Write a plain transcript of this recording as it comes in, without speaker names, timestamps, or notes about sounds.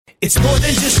It's more than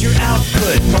just your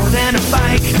output, more than a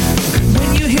bike.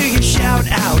 When you hear your shout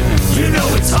out, you know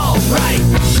it's all right.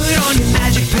 Put on your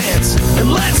magic pants and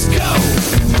let's go.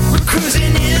 We're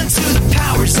cruising into the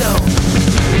power zone.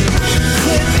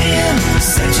 Clip in,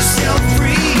 set yourself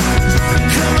free.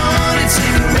 Come on and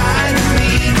take a ride with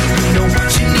me. Know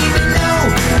what you need to know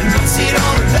and what's it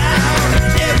all about.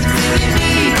 Everything you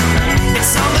need,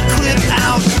 it's on the Clip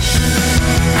Out.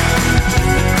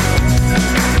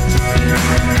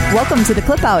 Welcome to the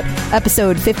Clip Out,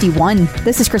 episode 51.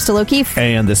 This is Crystal O'Keefe.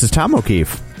 And this is Tom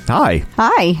O'Keefe. Hi.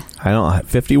 Hi. I don't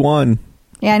 51.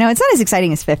 Yeah, I know. It's not as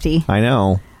exciting as 50. I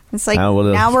know. It's like,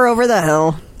 now we're over the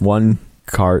hill. One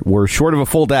car. We're short of a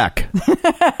full deck.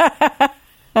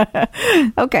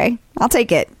 Okay. I'll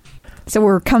take it. So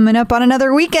we're coming up on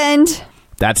another weekend.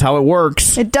 That's how it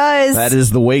works. It does. That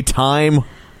is the way time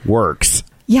works.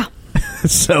 Yeah.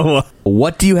 So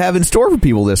what do you have in store for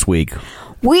people this week?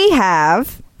 We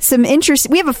have some interest.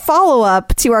 We have a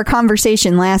follow-up to our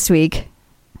conversation last week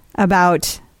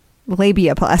about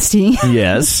labiaplasty.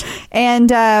 Yes. And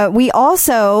we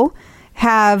also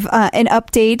have an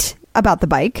update about the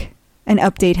bike. An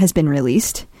update has been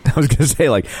released. I was going to say,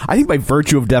 I think by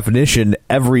virtue of definition,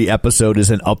 every episode is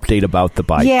an update about the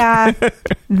bike. Yeah.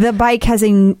 The bike has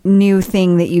a new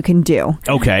thing that you can do.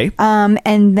 Okay.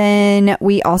 And then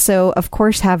we also, of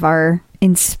course, have our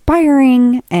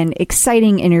inspiring and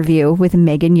exciting interview with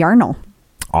Meghan Yarnall.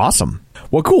 Awesome.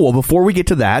 Well, cool. Well, before we get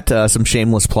to that, some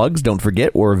shameless plugs. Don't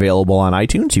forget, we're available on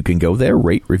iTunes. You can go there,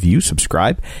 rate, review,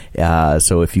 subscribe.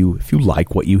 So if you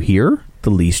like what you hear, the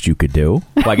least you could do.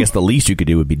 Well, I guess the least you could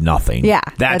do would be nothing. Yeah.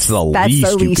 That's the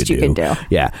least you could do.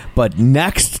 Yeah. But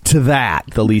next to that,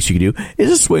 the least you could do is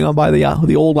just swing on by the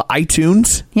old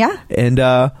iTunes. Yeah. And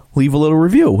leave a little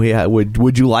review. Yeah.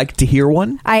 Would you like to hear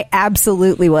one? I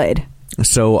absolutely would.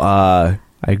 So I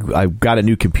got a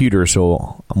new computer,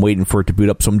 so I'm waiting for it to boot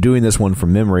up. So I'm doing this one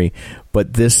from memory.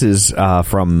 But this is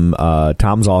from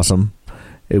Tom's Awesome.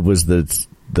 It was the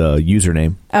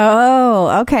username.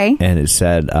 Oh, okay. And it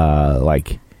said,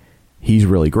 he's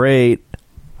really great.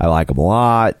 I like him a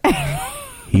lot.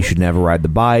 He should never ride the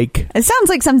bike. It sounds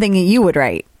like something that you would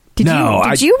write. Did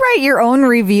you write your own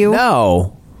review?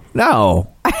 No.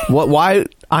 What? Why?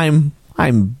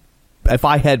 If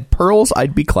I had pearls,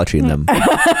 I'd be clutching them.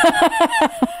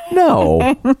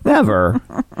 No, never.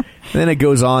 And then it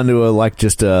goes on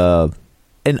to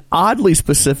an oddly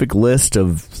specific list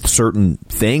of certain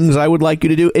things I would like you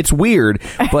to do. It's weird,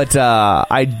 but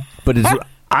I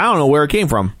don't know where it came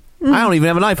from. I don't even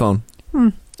have an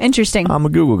iPhone. Interesting. I'm a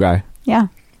Google guy. Yeah.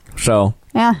 So.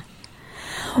 Yeah.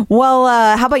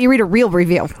 Well, how about you read a real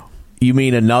review? You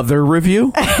mean another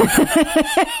review?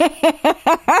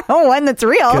 One that's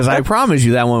real. Because I promise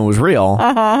you that one was real.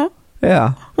 Uh-huh.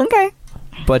 Yeah. Okay.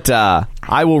 But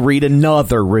I will read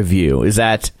another review. Is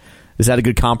that a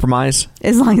good compromise?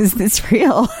 As long as it's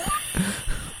real.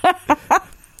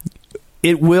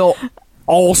 It will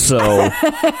also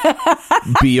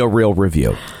be a real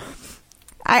review.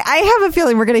 I have a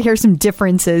feeling we're going to hear some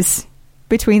differences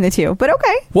between the two, but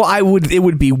okay. Well, it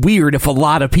would be weird if a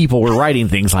lot of people were writing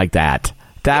things like that.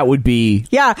 That would be...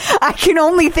 Yeah, I can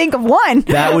only think of one.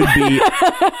 That would be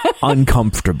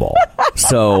uncomfortable.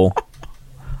 So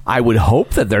I would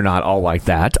hope that they're not all like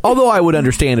that, although I would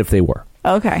understand if they were.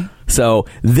 Okay. So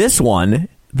this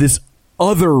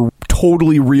other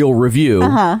totally real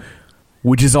review,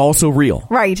 which is also real.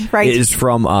 Right. Is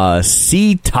from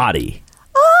C. Toddy.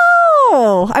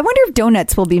 Oh, I wonder if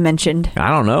donuts will be mentioned.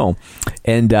 I don't know.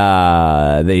 And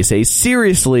they say,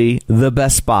 seriously, the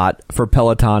best spot for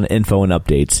Peloton info and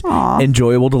updates. Aww.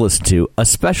 Enjoyable to listen to,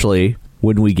 especially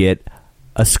when we get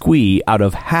a squee out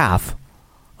of half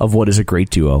of what is a great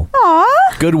duo.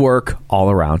 Aww. Good work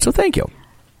all around. So thank you.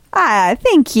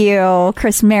 Thank you,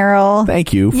 Chris Merrill.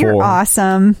 Thank you for... You're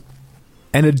awesome.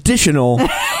 An additional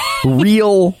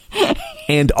real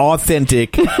and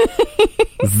authentic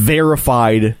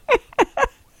verified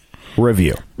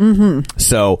review. Mm-hmm.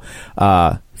 So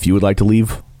if you would like to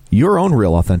leave your own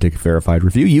real, authentic, verified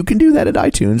review, you can do that at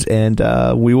iTunes, and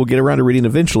we will get around to reading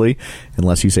eventually,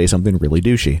 unless you say something really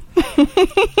douchey.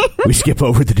 We skip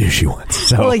over the douchey ones.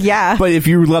 So, well, yeah. But if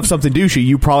you left something douchey,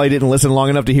 you probably didn't listen long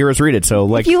enough to hear us read it.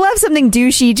 So, if you left something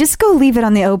douchey, just go leave it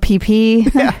on the OPP.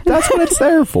 Yeah, that's what it's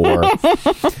there for.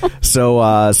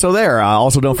 So there.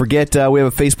 Also, don't forget, we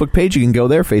have a Facebook page. You can go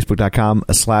there,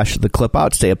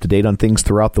 facebook.com/theclipout. Stay up to date on things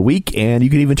throughout the week, and you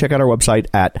can even check out our website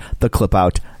at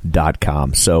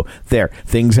theclipout.com. So there,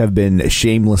 things have been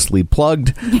shamelessly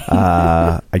plugged.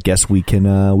 I guess we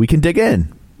can dig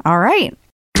in. All right.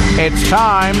 It's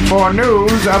time for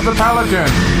News of the Peloton.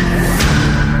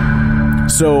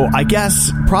 So I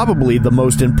guess probably the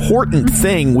most important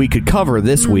thing we could cover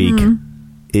this week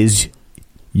is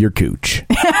your cooch.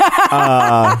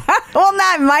 Well,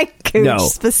 not my cooch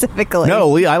specifically. No,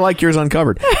 Lee, I like yours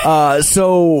uncovered.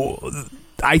 So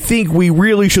I think we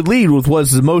really should lead with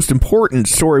what's the most important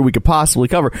story we could possibly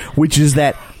cover, which is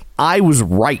that I was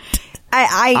right.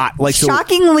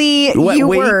 Shockingly, you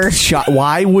were.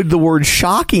 Why would the word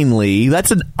shockingly?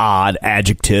 That's an odd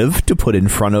adjective to put in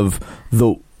front of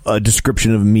the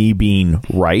description of me being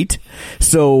right.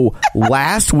 So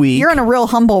last week... You're on a real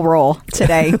humble roll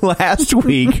today. Last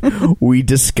week, we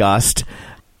discussed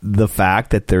the fact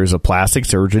that there's a plastic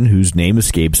surgeon whose name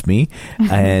escapes me,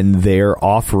 and they're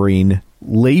offering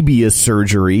labia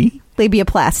surgery.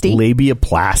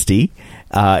 Labiaplasty.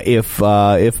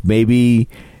 If maybe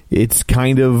it's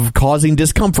kind of causing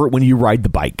discomfort when you ride the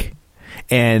bike.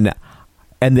 And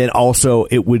then also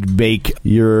it would make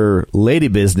your lady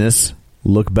business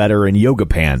look better in yoga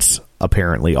pants,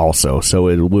 apparently also. So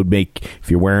it would make, if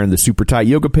you're wearing the super tight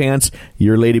yoga pants,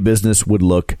 your lady business would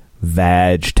look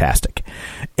vag-tastic.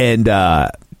 And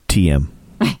TM.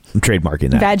 I'm trademarking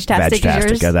that.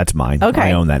 Vag-tastic. Yeah, that's mine. Okay.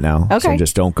 I own that now. Okay. So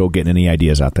just don't go getting any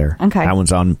ideas out there. Okay.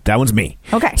 That one's me.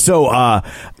 Okay. So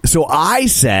I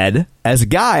said, as a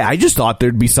guy, I just thought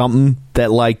there'd be something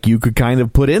that like you could kind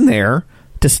of put in there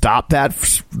to stop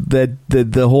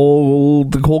the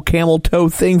whole camel toe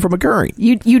thing from occurring.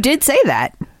 You did say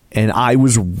that. And I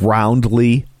was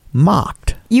roundly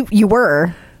mocked. You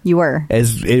were.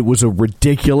 As it was a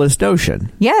ridiculous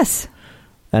notion. Yes.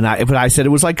 But I said it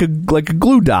was like a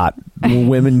glue dot for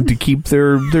women to keep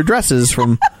their dresses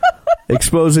from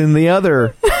exposing the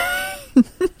other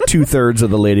 2/3 of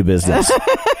the lady business.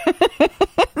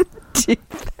 2/3.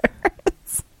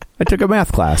 I took a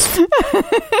math class.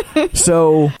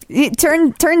 So it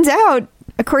turns out,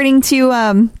 according to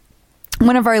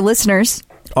one of our listeners,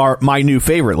 my new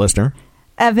favorite listener,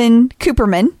 Evan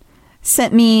Cooperman,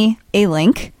 sent me a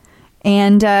link,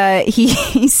 and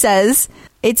he says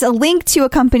it's a link to a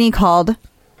company called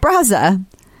Braza,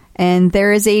 and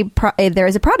there is a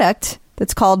product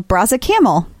that's called Braza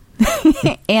Camel,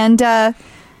 and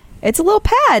it's a little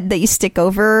pad that you stick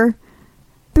over.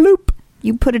 Bloop.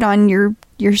 You put it on your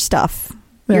stuff,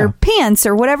 your pants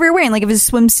or whatever you're wearing. Like if it's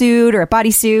a swimsuit or a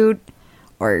bodysuit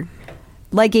or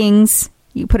leggings,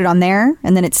 you put it on there,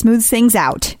 and then it smooths things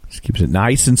out. Just keeps it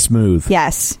nice and smooth.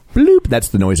 Yes. Bloop. That's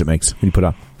the noise it makes when you put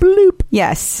on. Bloop.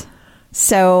 Yes.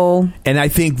 So. And I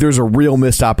think there's a real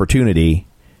missed opportunity.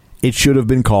 It should have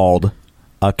been called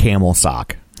a camel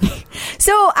sock.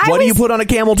 So what do you put on a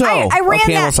camel toe? A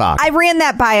camel sock. I ran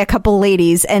that by a couple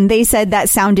ladies, and they said that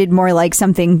sounded more like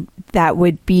something that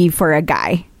would be for a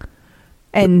guy.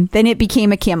 And then it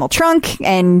became a camel trunk,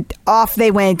 and off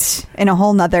they went in a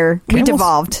whole nother... We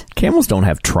devolved. Camels don't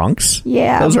have trunks.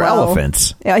 Yeah. Those are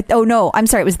elephants. Oh, no. I'm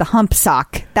sorry. It was the hump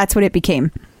sock. That's what it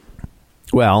became.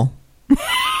 Well,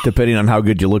 depending on how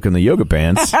good you look in the yoga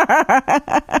pants,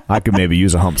 I could maybe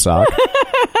use a hump sock.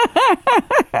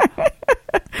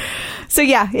 So,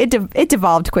 yeah, it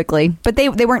devolved quickly. But they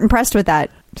weren't impressed with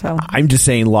that. So I'm just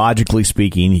saying, logically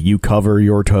speaking, you cover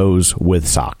your toes with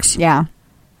socks. Yeah.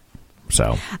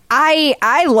 So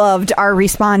I loved our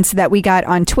response that we got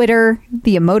on Twitter.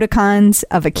 The emoticons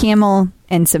of a camel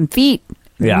and some feet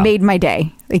made my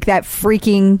day. Like that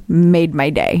freaking made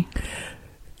my day.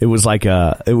 It was like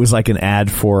an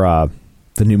ad for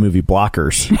the new movie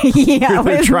Blockers. Yeah,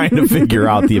 they're trying to figure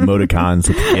out the emoticons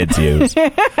that the kids use.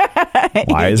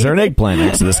 Why is there an eggplant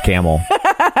next to this camel?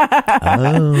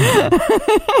 Oh.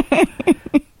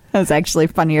 That was actually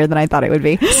funnier than I thought it would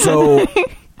be. So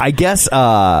I guess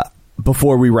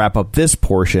before we wrap up this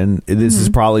portion, this is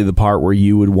probably the part where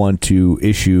you would want to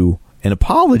issue an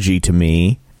apology to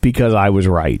me because I was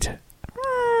right.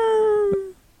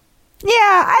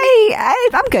 Yeah,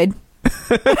 I'm good.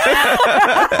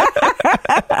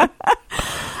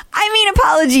 I mean,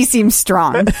 apology seems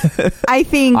strong. I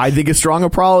think a strong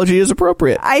apology is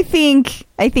appropriate. I think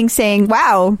saying,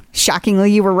 wow,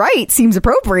 shockingly you were right seems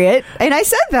appropriate. And I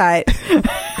said that.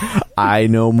 I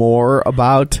know more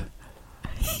about...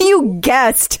 You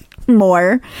guessed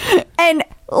more. And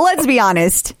let's be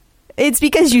honest. It's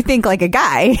because you think like a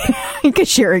guy.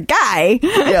 Because you're a guy.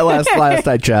 Yeah, last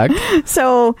I checked.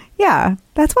 So, yeah,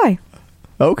 that's why.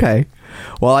 Okay.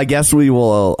 Well, I guess we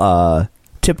will camel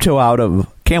tiptoe out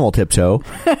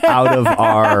of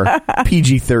our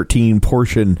PG-13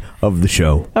 portion of the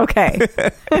show. Okay.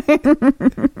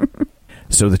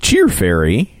 So the Cheer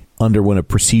Fairy underwent a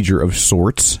procedure of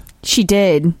sorts. She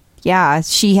did. Yeah,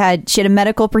 she had a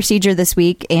medical procedure this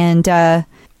week, and we don't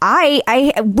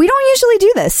usually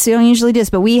do this. We don't usually do this,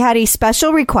 but we had a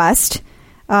special request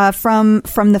from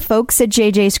the folks at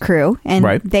JJ's Crew, and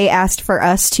Right. they asked for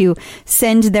us to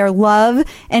send their love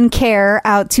and care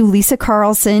out to Lisa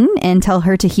Carlson and tell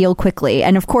her to heal quickly.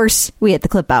 And of course, we at the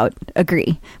Clip Out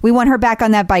agree. We want her back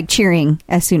on that bike cheering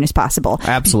as soon as possible.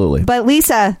 Absolutely. But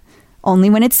Lisa, only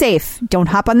when it's safe. Don't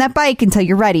hop on that bike until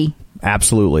you're ready.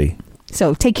 Absolutely.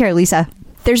 So take care, Lisa.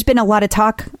 There's been a lot of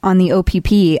talk on the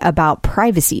OPP about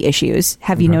privacy issues.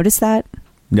 Have you noticed that?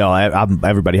 No,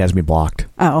 everybody has me blocked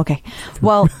Oh, okay.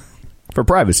 Well, for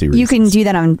privacy reasons. you can do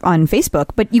that on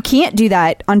Facebook, but you can't do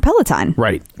that on Peloton.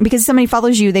 Right. Because if somebody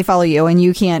follows you, they follow you, and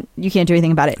you can't do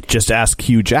anything about it. Just ask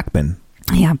Hugh Jackman.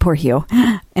 Yeah, poor Hugh.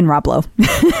 And Rob Lowe.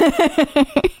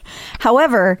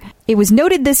 However, it was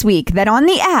noted this week that on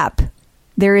the app,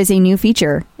 there is a new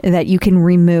feature that you can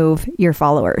remove your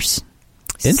followers.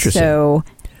 Interesting. So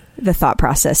the thought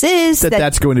process is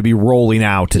that's going to be rolling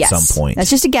out at yes, some point. That's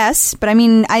just a guess, but I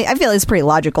mean, I feel it's pretty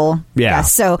logical. Yeah.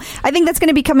 Guess. So I think that's going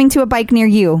to be coming to a bike near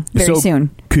you very soon.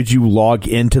 Could you log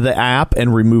into the app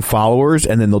and remove followers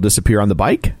and then they'll disappear on the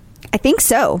bike? I think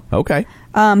so. Okay.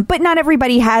 But not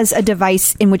everybody has a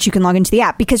device in which you can log into the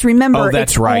app, because remember,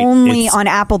 that's it's right. only It's- on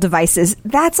Apple devices.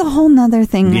 That's a whole nother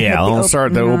thing. Yeah, I'll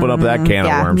start to open up that can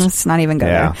of worms. Let's not even go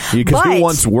Yeah, there. because who But-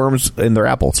 wants worms in their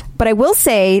apples? But I will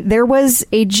say there was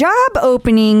a job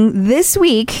opening this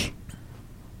week,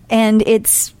 and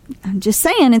I'm just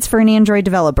saying, it's for an Android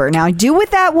developer. Now, do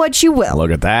with that what you will.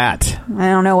 Look at that. I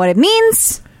don't know what it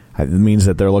means. It means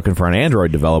that they're looking for an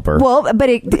Android developer. Well,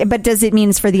 but does it mean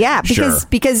it's for the app?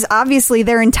 Because obviously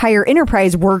their entire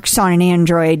enterprise works on an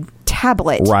Android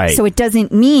tablet, Right. So it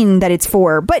doesn't mean that it's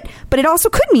for. But it also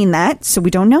could mean that. So we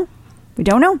don't know. We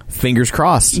don't know. Fingers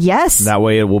crossed. Yes. That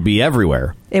way it will be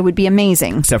everywhere. It would be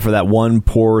amazing. Except for that one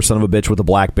poor son of a bitch with a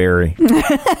BlackBerry.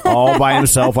 All by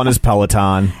himself on his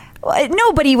Peloton.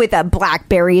 Nobody with a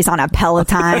BlackBerry is on a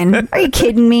Peloton. Are you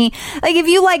kidding me? Like, if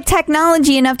you like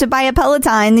technology enough to buy a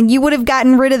Peloton, then you would have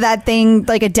gotten rid of that thing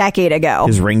like a decade ago.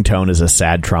 His ringtone is a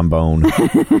sad trombone.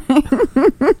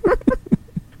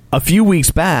 A few weeks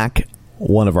back,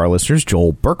 one of our listeners,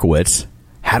 Joel Berkowitz,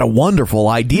 had a wonderful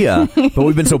idea, but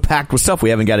we've been so packed with stuff we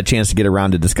haven't got a chance to get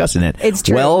around to discussing it. It's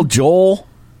true. Well, Joel,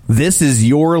 this is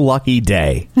your lucky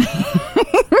day.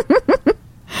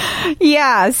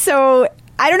 Yeah, so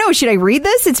I don't know. Should I read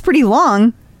this? It's pretty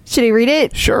long. Should I read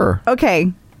it? Sure.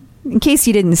 Okay. In case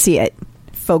you didn't see it,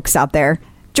 folks out there.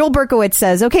 Joel Berkowitz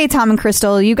says, okay, Tom and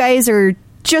Crystal, you guys are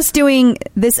just doing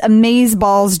this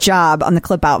amazeballs job on the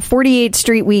Clip Out. 48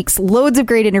 straight weeks, loads of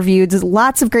great interviews,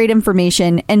 lots of great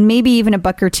information, and maybe even a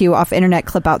buck or two off internet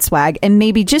Clip Out swag, and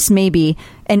maybe, just maybe,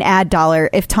 an ad dollar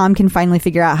if Tom can finally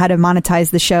figure out how to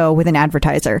monetize the show with an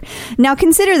advertiser. Now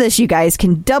consider this, you guys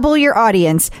can double your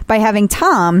audience by having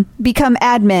Tom become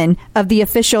admin of the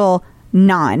official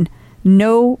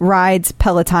No Rides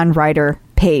Peloton rider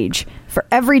page. For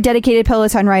every dedicated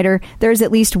Peloton rider, there's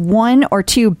at least one or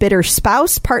two bitter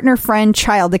spouse, partner, friend,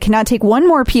 child that cannot take one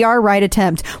more PR ride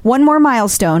attempt, one more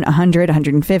milestone, 100,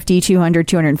 150, 200,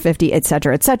 250,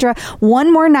 etc., etc.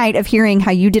 One more night of hearing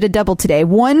how you did a double today.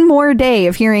 One more day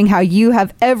of hearing how you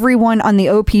have everyone on the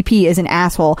OPP is an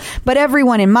asshole, but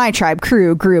everyone in my tribe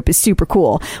crew group is super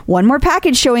cool. One more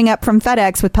package showing up from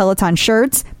FedEx with Peloton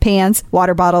shirts, pants,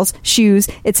 water bottles, shoes,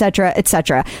 etc.,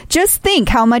 etc. Just think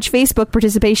how much Facebook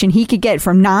participation he could get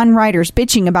from non-riders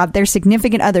bitching about their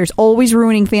significant others always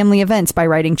ruining family events by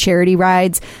riding charity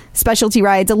rides, specialty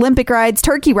rides, Olympic rides,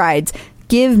 turkey rides.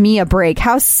 Give me a break.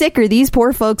 How sick are these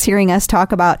poor folks hearing us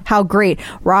talk about how great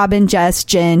Robin, Jess,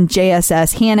 Jen,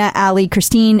 JSS, Hannah, Allie,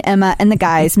 Christine, Emma, and the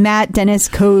guys, Matt, Dennis,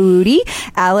 Cody,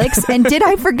 Alex, and did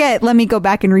I forget? Let me go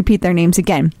back and repeat their names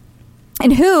again.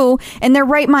 And who in their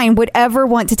right mind would ever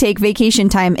want to take vacation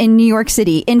time in New York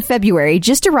City in February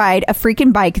just to ride a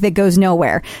freaking bike that goes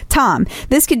nowhere? Tom,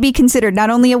 this could be considered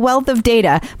not only a wealth of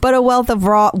data, but a wealth of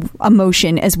raw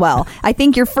emotion as well. I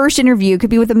think your first interview could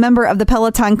be with a member of the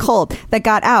Peloton cult that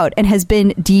got out and has been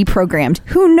deprogrammed.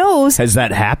 Who knows? Has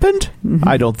that happened?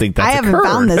 I don't think that's I haven't occurred.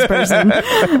 found this person.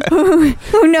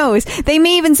 Who knows? They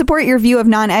may even support your view of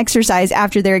non-exercise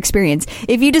after their experience.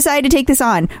 If you decide to take this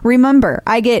on, remember,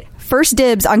 I get first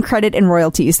dibs on credit and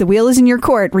royalties. The wheel is in your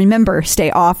court. Remember,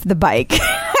 stay off the bike.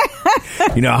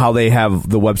 You know how they have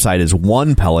the website is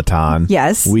one Peloton?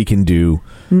 Yes. We can do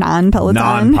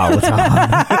non-Peloton.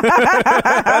 non-Peloton.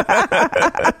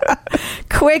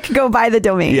 Quick, go buy the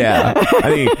domain. Yeah. I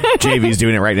think JV's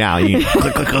doing it right now. You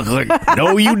click, click, click, click.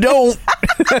 No, you don't.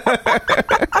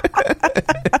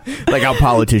 Like how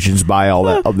politicians buy all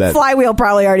that. Of that. Flywheel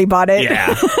probably already bought it.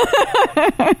 Yeah.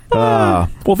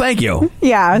 Well, thank you.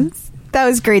 Yeah. That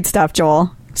was great stuff,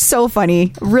 Joel. So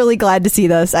funny. Really glad to see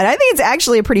this. And I think it's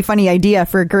actually a pretty funny idea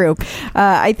for a group.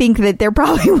 I think that there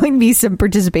probably would be some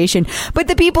participation. But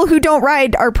the people who don't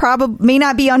ride are may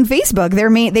not be on Facebook.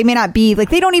 They may not be, like,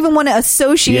 they don't even want to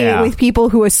associate with people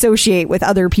who associate with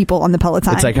other people on the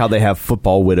Peloton. It's like how they have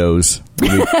football widows.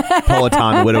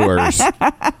 Peloton widowers.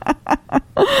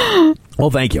 Well,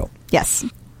 thank you. Yes.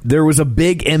 There was a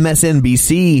big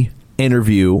MSNBC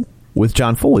interview with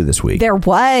John Foley this week. There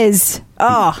was.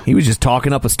 Oh. He was just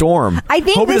talking up a storm. I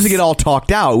think hope he doesn't get all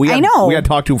talked out. I know. We got to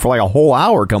talk to him for like a whole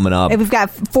hour coming up. We've got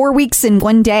 4 weeks in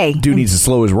one day. Dude needs to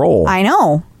slow his roll. I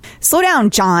know. Slow down,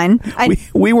 John.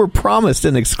 We were promised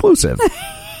an exclusive.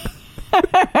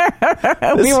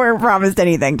 We weren't promised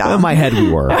anything, Tom. In my head, we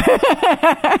were.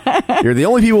 You're the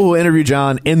only people who interview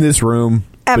John in this room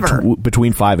ever.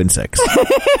 Between 5 and 6.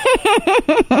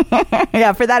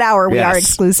 Yeah, for that hour, we are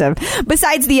exclusive.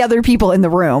 Besides the other people in the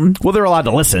room. Well, they're allowed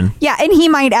to listen. Yeah, and he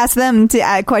might ask them to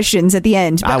add questions at the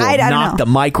end. But I will knock the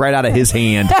mic right out of his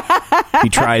hand. He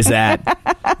tries that.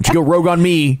 Don't you go rogue on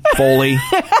me, Foley.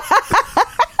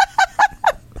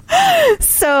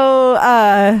 So,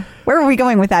 where are we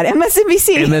going with that?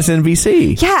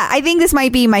 MSNBC. Yeah, I think this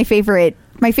might be my favorite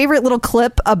little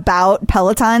clip about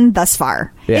Peloton thus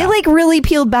far. Yeah. It like really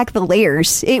peeled back the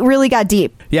layers. It really got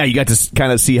deep. Yeah, you got to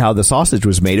kind of see how the sausage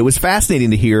was made. It was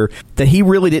fascinating to hear that he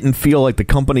really didn't feel like the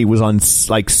company was on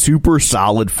like super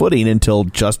solid footing until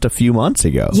just a few months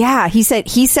ago. Yeah, he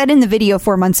said in the video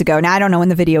 4 months ago. Now I don't know when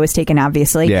the video was taken,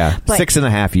 obviously. Yeah, but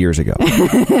 6.5 years ago.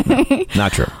 No,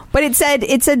 not true. But it said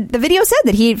the video said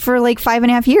that he for like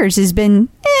 5.5 years has been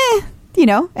you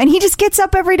know, and he just gets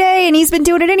up every day and he's been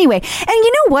doing it anyway. And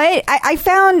you know what? I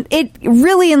found it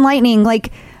really enlightening.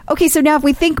 Like, okay, so now if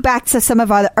we think back to some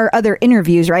of our other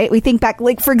interviews, right? We think back,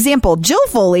 like, for example, Jill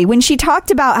Foley, when she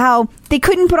talked about how they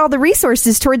couldn't put all the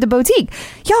resources toward the boutique.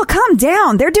 Y'all, calm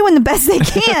down. They're doing the best they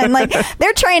can. Like,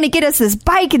 they're trying to get us this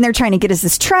bike and they're trying to get us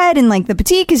this tread. And, like, the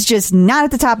boutique is just not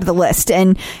at the top of the list.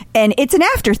 And it's an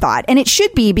afterthought. And it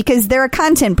should be because they're a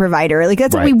content provider. Like,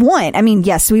 that's what we want. I mean,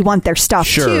 yes, we want their stuff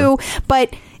too.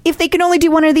 But if they can only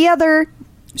do one or the other,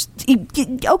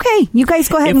 okay, you guys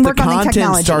go ahead and work on the technology. If the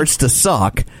content starts to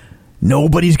suck,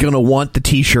 nobody's going to want the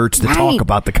T-shirts to talk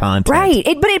about the content. Right.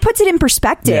 But it puts it in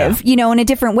perspective, you know, in a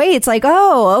different way. It's like,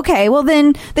 oh, okay, well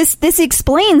then this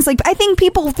explains. Like, I think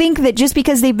people think that just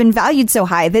because they've been valued so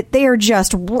high that they are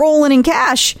just rolling in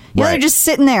cash. You know, they're just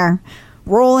sitting there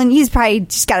rolling. He's probably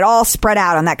just got it all spread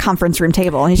out on that conference room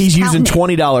table. And he's using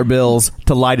 $20 bills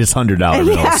to light his $100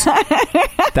 bills.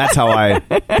 That's how I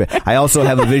also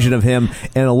have a vision of him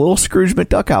in a little Scrooge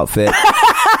McDuck outfit.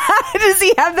 Does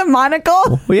he have the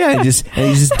monocle? Well, yeah, and he's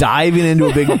just diving into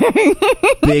a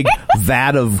big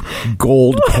vat of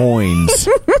gold coins.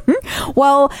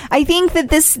 Well, I think that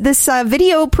this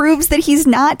video proves that he's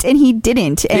not, and he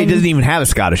didn't. And he doesn't even have a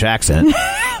Scottish accent.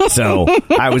 So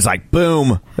I was like,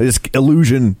 boom, this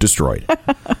illusion destroyed.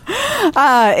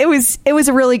 It was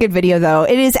a really good video, though.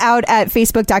 It is out at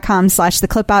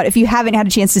facebook.com/theclipout. If you haven't had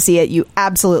a chance to see it, you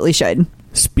absolutely should.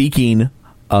 Speaking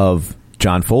of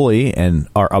John Foley and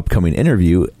our upcoming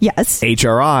interview, yes,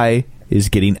 HRI is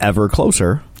getting ever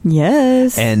closer.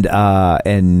 Yes, and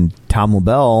Tom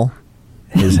LaBelle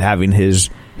is having his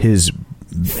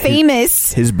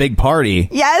big party.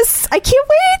 Yes, I can't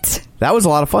wait. That was a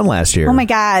lot of fun last year. Oh my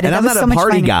god! And I'm not a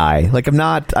party guy. Like I'm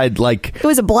not. I'd like. It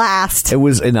was a blast. It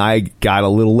was, and I got a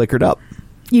little liquored up.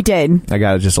 You did. I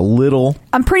got just a little.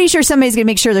 I'm pretty sure somebody's going to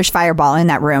make sure there's Fireball in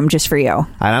that room just for you. And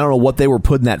I don't know what they were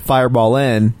putting that Fireball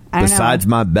in besides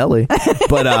my belly,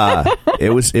 but it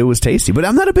was tasty. But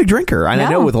I'm not a big drinker. And I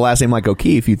know with a last name like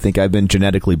O'Keefe, you'd think I've been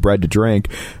genetically bred to drink.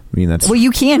 I mean, that's... Well,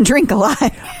 you can drink a lot.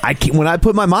 When I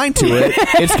put my mind to it,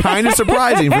 it's kind of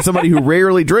surprising for somebody who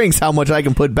rarely drinks how much I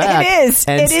can put back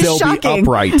and still be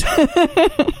upright.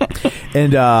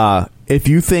 And if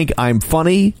you think I'm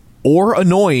funny or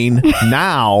annoying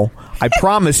now, I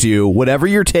promise you, whatever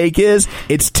your take is,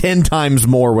 it's 10 times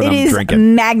more when I'm drinking. It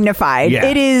is magnified. Yeah.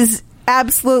 It is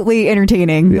absolutely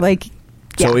entertaining. Yeah. Like,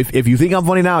 so if you think I'm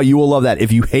funny now, you will love that.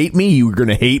 If you hate me, you're going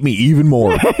to hate me even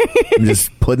more. I'm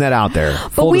just putting that out there.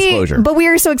 Full disclosure. But we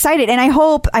are so excited, and I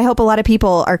hope a lot of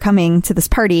people are coming to this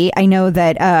party. I know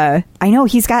that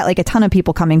he's got like a ton of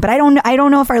people coming, but I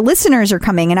don't know if our listeners are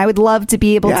coming, and I would love to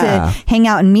be able to hang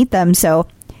out and meet them. So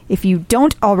if you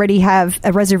don't already have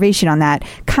a reservation on that,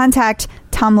 contact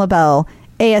Tom LaBelle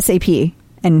ASAP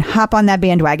and hop on that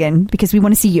bandwagon because we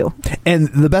want to see you. And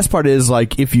the best part is,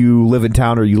 like, if you live in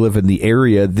town or you live in the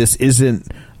area, this isn't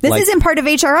This isn't part of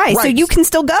HRI, so you can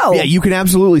still go. Yeah, you can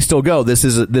absolutely still go. This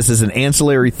is an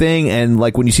ancillary thing, and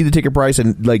like when you see the ticket price,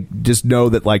 and like just know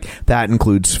that like that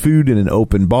includes food and an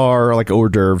open bar, like hors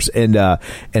d'oeuvres, and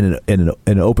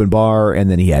an open bar, and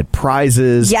then he had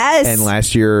prizes. Yes. And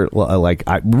last year,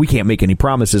 we can't make any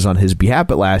promises on his behalf,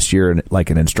 but last year, like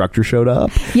an instructor showed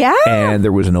up. Yeah. And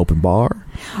there was an open bar.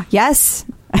 Yes.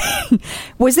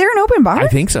 Was there an open bar? I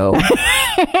think so.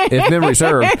 If memory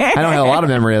serves. I don't have a lot of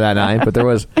memory of that night, but there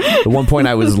was at one point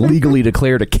I was legally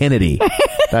declared a Kennedy.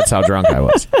 That's how drunk I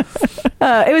was.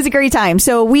 It was a great time.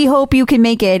 So we hope you can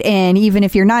make it. And even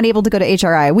if you're not able to go to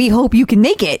HRI, we hope you can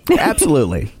make it.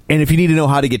 Absolutely. And if you need to know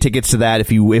how to get tickets to that,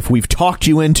 if we've talked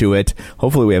you into it,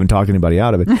 hopefully we haven't talked anybody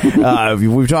out of it. If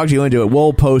we've talked you into it,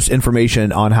 we'll post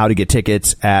information on how to get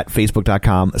tickets at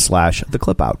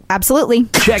facebook.com/theclipout. Absolutely.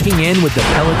 Checking in with the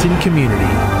Peloton community.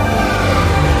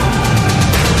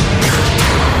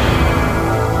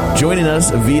 Joining us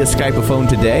via Skype-a-phone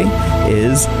today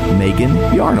is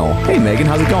Meghan Yarnall. Hey, Meghan,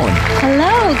 how's it going?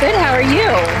 Hello, good. How are you?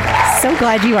 So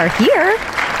glad you are here.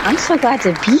 I'm so glad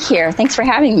to be here. Thanks for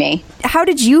having me. How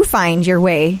did you find your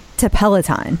way to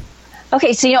Peloton?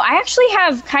 Okay, so, I actually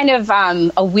have kind of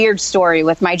a weird story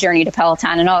with my journey to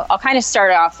Peloton, and I'll kind of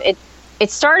start off. It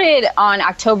started on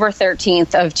October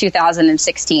 13th of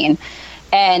 2016,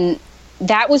 and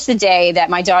that was the day that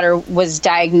my daughter was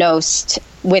diagnosed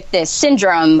with this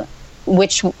syndrome,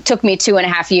 which took me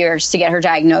 2.5 years to get her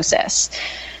diagnosis.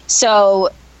 So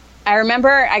I remember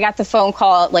I got the phone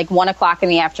call at like 1:00 in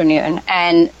the afternoon.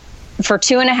 And for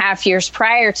 2.5 years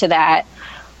prior to that,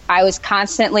 I was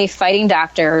constantly fighting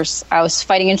doctors. I was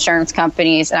fighting insurance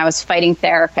companies, and I was fighting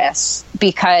therapists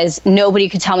because nobody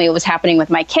could tell me what was happening with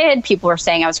my kid. People were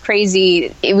saying I was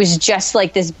crazy. It was just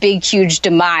like this big, huge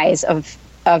demise of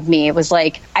me. It was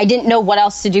like I didn't know what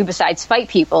else to do besides fight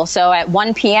people. So at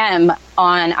 1 p.m.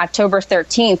 on October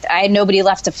 13th, I had nobody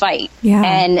left to fight. Yeah.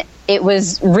 And it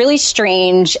was really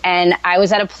strange. And I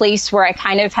was at a place where I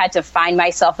kind of had to find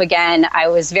myself again. I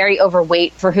was very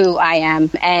overweight for who I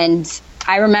am. And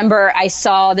I remember I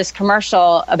saw this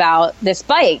commercial about this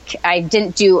bike. I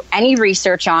didn't do any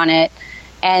research on it.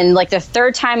 And like the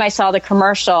third time I saw the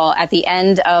commercial at the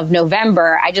end of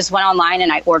November, I just went online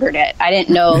and I ordered it. I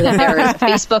didn't know that there was a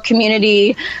Facebook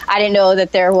community. I didn't know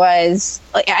there was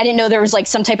like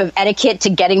some type of etiquette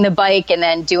to getting the bike and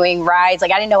then doing rides.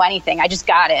 Like I didn't know anything. I just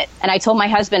got it. And I told my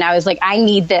husband, I was like, I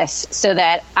need this so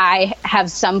that I have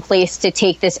some place to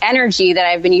take this energy that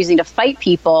I've been using to fight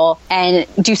people and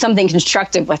do something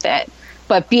constructive with it,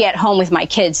 but be at home with my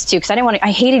kids too. Cause I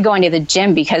hated going to the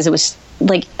gym because it was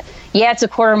like, yeah, it's a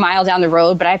 1/4 mile down the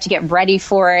road, but I have to get ready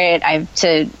for it. I have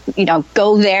to,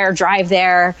 go there, drive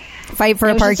there. Fight for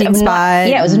a parking spot.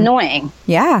 Yeah, it was annoying.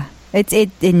 Yeah.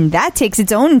 And that takes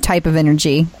its own type of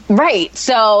energy. Right.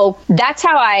 So that's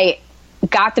how I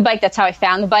got the bike. That's how I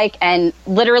found the bike. And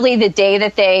literally the day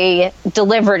that they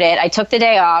delivered it, I took the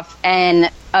day off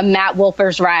and a Matt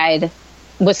Wolpers ride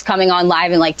was coming on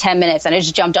live in like 10 minutes. And I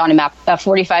just jumped on a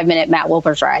 45-minute Matt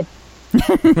Wolpers ride.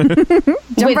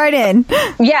 Jump right in.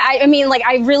 Yeah, I mean, like,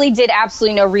 I really did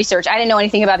absolutely no research. I didn't know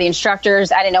anything about the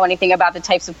instructors. I didn't know anything about the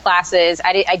types of classes.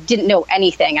 I didn't know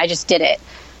anything. I just did it.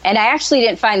 And I actually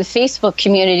didn't find the Facebook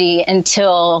community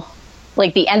until,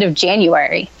 like, the end of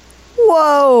January.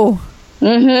 Whoa.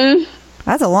 Mm-hmm.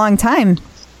 That's a long time.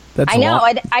 I know.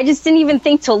 I just didn't even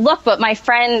think to look, but my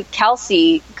friend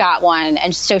Kelsey got one,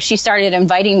 and so she started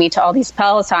inviting me to all these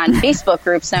Peloton Facebook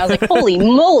groups, and I was like, holy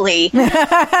moly.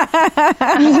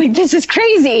 I was like, this is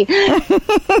crazy.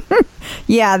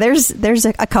 Yeah, there's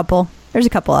a couple. There's a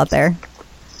couple out there.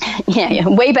 Yeah,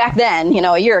 way back then,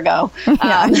 a year ago.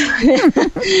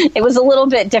 It was a little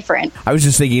bit different. I was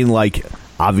just thinking, like,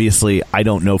 obviously, I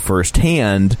don't know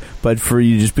firsthand, but for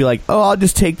you to just be like, oh, I'll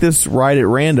just take this ride at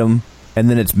random, and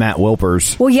then it's Matt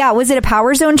Wilpers. Well, yeah. Was it a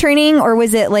Power Zone training, or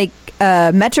was it like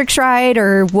a metrics ride,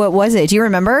 or what was it? Do you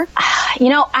remember?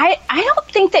 I don't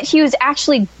think that he was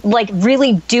actually like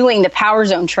really doing the Power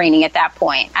Zone training at that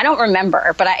point. I don't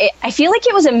remember, but I feel like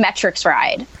it was a metrics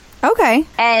ride. Okay.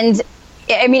 And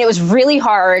I mean, it was really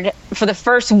hard for the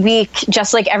first week,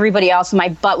 just like everybody else. My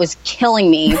butt was killing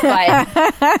me, but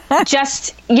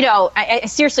just, I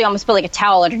seriously almost put like a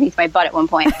towel underneath my butt at one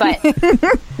point, but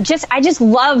I just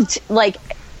loved, like,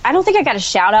 I don't think I got a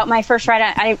shout out my first ride.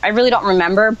 I really don't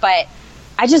remember, but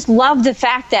I just loved the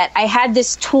fact that I had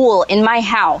this tool in my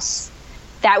house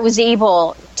that was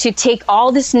able to take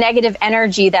all this negative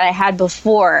energy that I had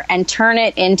before and turn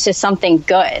it into something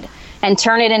good and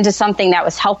turn it into something that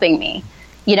was helping me.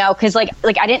 Because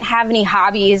like I didn't have any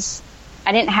hobbies.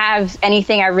 I didn't have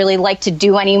anything I really liked to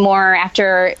do anymore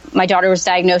after my daughter was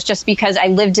diagnosed, just because I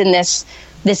lived in this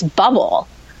bubble.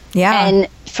 Yeah. And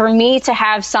for me to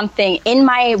have something in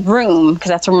my room, because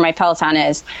that's where my Peloton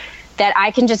is, that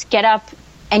I can just get up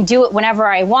and do it whenever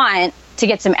I want to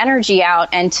get some energy out,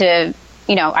 and to,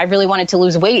 I really wanted to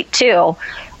lose weight too,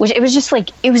 which it was just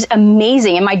like, it was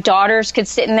amazing. And my daughters could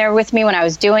sit in there with me when I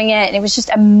was doing it, and it was just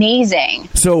amazing.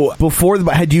 So before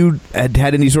had you had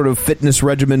any sort of fitness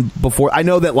regimen before? I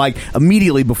know that like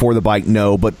immediately before the bike,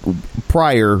 no, but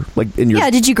prior, like in your... Yeah,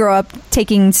 did you grow up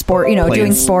taking sport,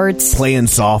 doing sports? Playing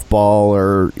softball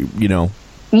or,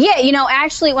 Yeah,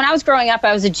 actually, when I was growing up,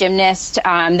 I was a gymnast.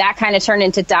 That kind of turned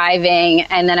into diving,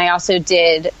 and then I also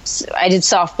did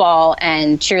softball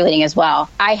and cheerleading as well.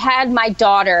 I had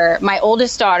my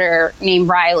oldest daughter named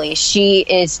Riley. She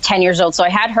is 10 years old, so I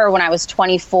had her when I was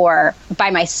 24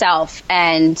 by myself,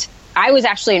 and I was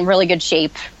actually in really good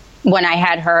shape when I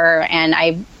had her. And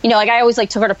I always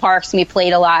took her to parks and we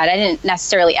played a lot. I didn't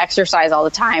necessarily exercise all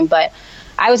the time, but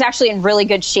I was actually in really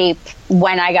good shape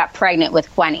when I got pregnant with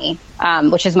Gwenny,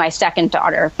 which is my second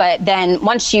daughter. But then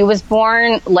once she was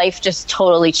born, life just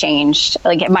totally changed.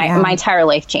 Like my entire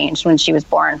life changed when she was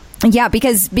born. Yeah,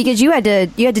 because you had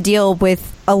to deal with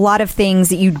a lot of things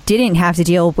that you didn't have to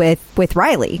deal with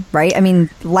Riley, right? I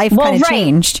mean, life kind of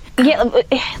changed. Yeah,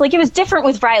 like it was different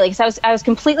with Riley, because I was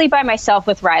completely by myself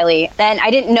with Riley. Then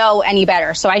I didn't know any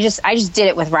better, so I just did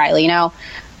it with Riley.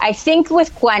 I think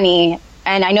with Gwenny,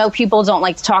 and I know people don't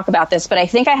like to talk about this, but I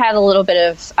think I had a little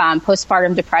bit of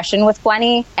postpartum depression with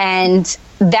Gwenny, and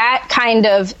that kind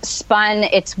of spun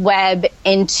its web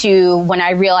into when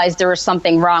I realized there was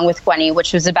something wrong with Gwenny,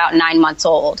 which was about 9 months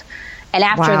old. And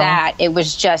after that, it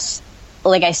was just,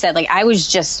 like I said, I was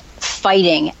just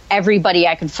fighting everybody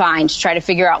I could find to try to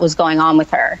figure out what was going on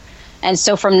with her. And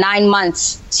so from 9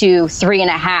 months to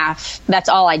 3.5, that's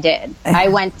all I did. I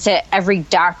went to every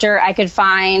doctor I could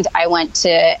find. I went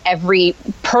to every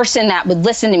person that would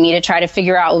listen to me to try to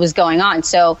figure out what was going on.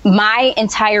 So my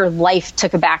entire life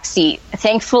took a back seat.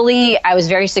 Thankfully, I was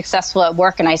very successful at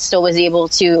work, and I still was able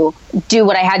to do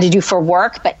what I had to do for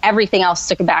work, but everything else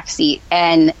took a back seat.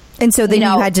 And so then you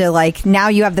had to now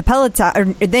you have the Peloton, or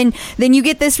then you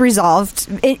get this resolved.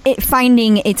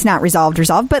 Finding it's not resolved,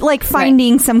 but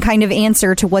finding some kind of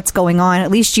answer to what's going on.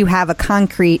 At least you have a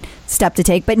concrete step to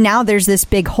take. But now there's this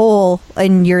big hole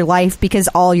in your life because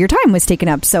all your time was taken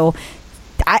up. So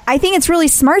I think it's really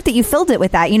smart that you filled it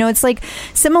with that. It's like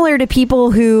similar to people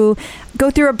who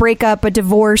go through a breakup, a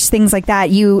divorce, things like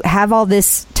that. You have all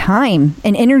this time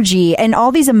and energy and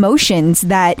all these emotions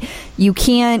that you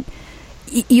can't.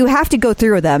 You have to go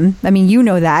through them. I mean,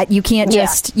 that you can't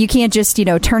just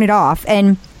turn it off.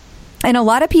 And a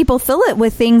lot of people fill it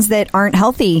with things that aren't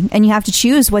healthy, and you have to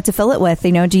choose what to fill it with.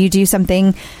 Do you do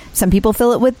something? Some people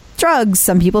fill it with drugs.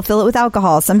 Some people fill it with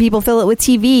alcohol. Some people fill it with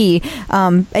TV.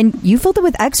 And you filled it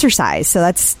with exercise. So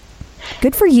that's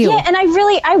good for you. Yeah. And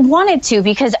I wanted to,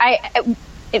 because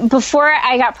before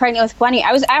I got pregnant with Gwenny,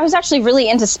 I was actually really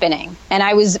into spinning, and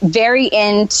I was very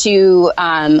into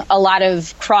a lot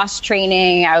of cross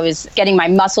training. I was getting my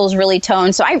muscles really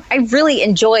toned. So I've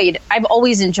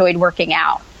always enjoyed working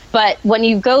out. But when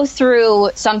you go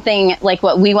through something like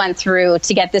what we went through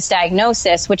to get this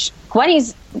diagnosis, which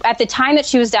Gwenny's, at the time that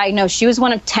she was diagnosed, she was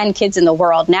one of 10 kids in the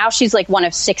world. Now she's like one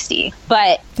of 60.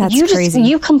 But that's crazy.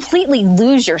 You completely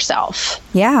lose yourself.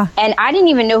 Yeah. And I didn't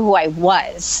even know who I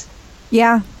was.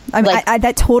 Yeah. I mean,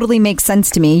 that totally makes sense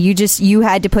to me. You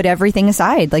had to put everything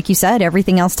aside. Like you said,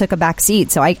 everything else took a back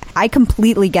seat. So I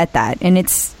completely get that. And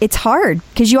it's hard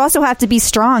because you also have to be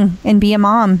strong and be a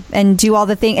mom and do all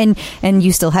the things. And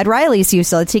you still had Riley, so you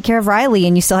still had to take care of Riley,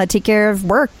 and you still had to take care of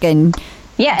work and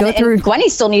go through. And Gwenny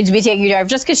still needs to be taken care of.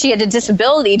 Just because she had a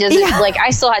disability doesn't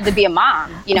I still had to be a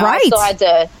mom. Right. I still had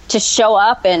to show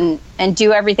up and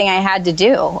do everything I had to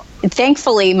do.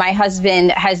 Thankfully, my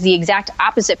husband has the exact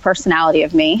opposite personality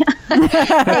of me.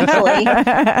 Thankfully.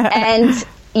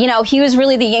 And he was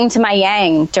really the yin to my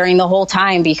yang during the whole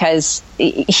time, because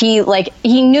he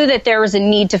knew that there was a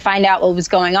need to find out what was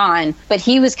going on, but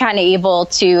he was kind of able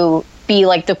to be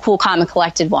like the cool, calm, and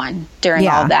collected one during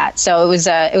all of that. So it was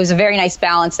a very nice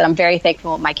balance that I'm very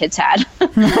thankful my kids had.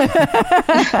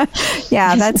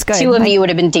 Yeah, that's good. Two of you would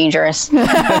have been dangerous.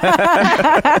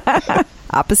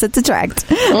 Opposites attract.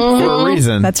 For a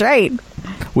reason. That's right.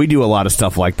 We do a lot of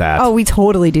stuff like that. Oh, we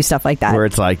totally do stuff like that. Where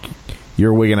it's like,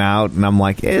 you're wigging out, and I'm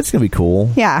like, it's going to be cool.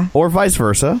 Yeah. Or vice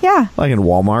versa. Yeah. Like in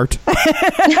Walmart.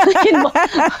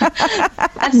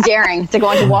 That's daring to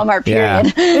go into Walmart,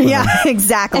 period. Yeah,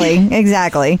 exactly.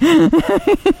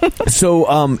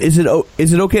 So, is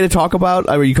it okay to talk about,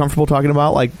 are you comfortable talking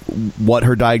about, like, what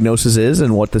her diagnosis is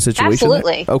and what the situation is?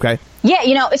 Absolutely. Okay.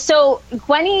 Yeah, so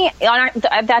Gwenny,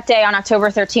 that day on October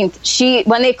 13th,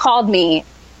 when they called me,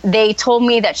 they told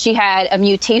me that she had a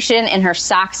mutation in her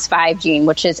SOX5 gene,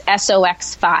 which is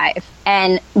SOX5.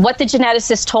 And what the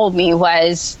geneticist told me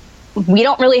was, we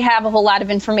don't really have a whole lot of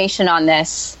information on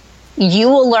this. You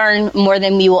will learn more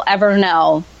than we will ever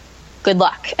know. Good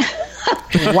luck.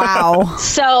 Wow.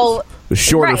 So a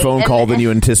shorter phone call than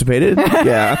you anticipated.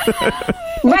 Yeah.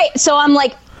 Right. So I'm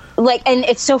like, and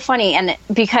it's so funny. And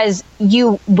because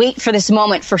you wait for this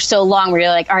moment for so long where you're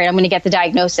like, all right, I'm going to get the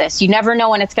diagnosis. You never know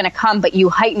when it's going to come, but you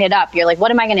heighten it up. You're like, what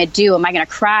am I going to do? Am I going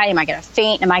to cry? Am I going to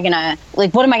faint? What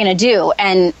am I going to do?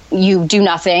 And you do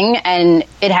nothing, and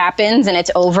it happens, and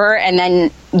it's over. And then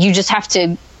you just have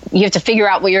to figure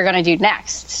out what you're going to do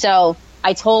next. So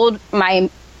I told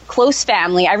my close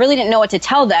family, I really didn't know what to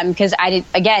tell them because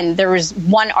there was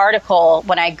one article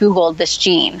when I Googled this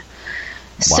gene. Wow.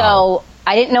 So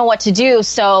I didn't know what to do.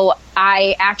 So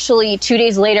I actually, 2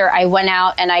 days later, I went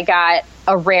out and I got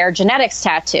a rare genetics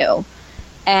tattoo.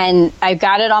 And I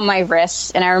got it on my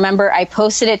wrist. And I remember I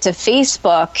posted it to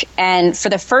Facebook. And for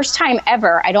the first time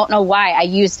ever, I don't know why, I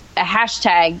used the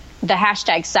hashtag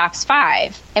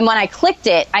SOX5. And when I clicked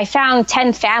it, I found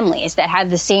 10 families that had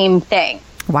the same thing.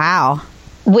 Wow.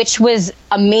 Which was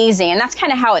amazing. And that's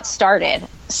kind of how it started.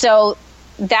 So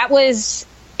that was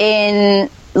in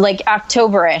like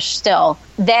October-ish still.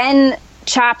 Then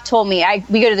Chop told me,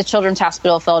 we go to the Children's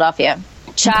Hospital of Philadelphia.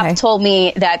 Chop told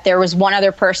me that there was one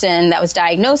other person that was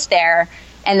diagnosed there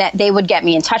and that they would get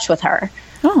me in touch with her.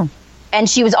 Oh. And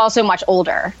she was also much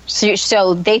older.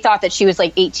 So they thought that she was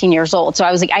like 18 years old. So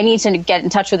I was like, I need to get in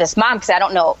touch with this mom because I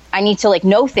don't know. I need to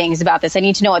know things about this. I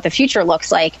need to know what the future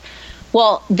looks like.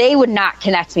 Well, they would not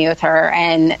connect me with her.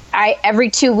 And every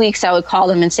 2 weeks I would call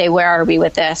them and say, where are we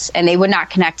with this? And they would not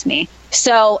connect me.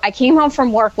 So I came home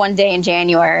from work one day in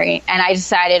January and I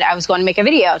decided I was going to make a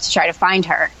video to try to find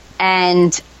her.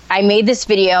 And I made this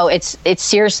video. It's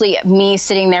seriously me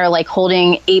sitting there like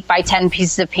holding 8x10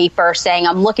 pieces of paper saying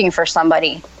I'm looking for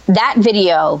somebody. That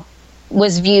video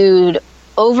was viewed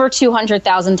over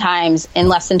 200,000 times in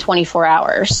less than 24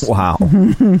 hours. Wow.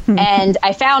 And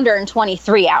I found her in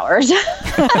 23 hours. The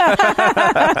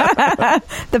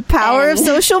power of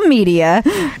social media.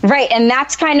 Right. And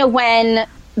that's kind of when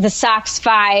the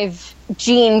SOX5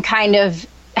 gene kind of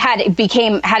had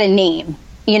a name.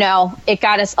 You know, it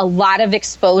got us a lot of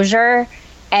exposure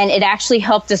and it actually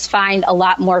helped us find a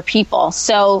lot more people.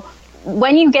 So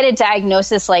when you get a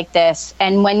diagnosis like this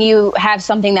and when you have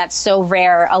something that's so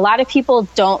rare, a lot of people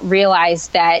don't realize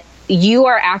that you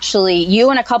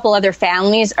and a couple other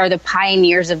families are the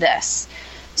pioneers of this.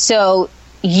 So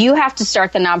you have to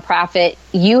start the nonprofit.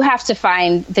 You have to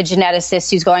find the geneticist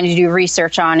who's going to do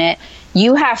research on it.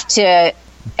 You have to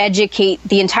educate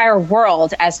the entire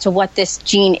world as to what this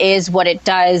gene is, what it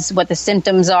does, what the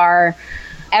symptoms are,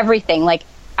 everything. Like,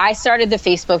 I started the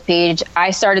Facebook page.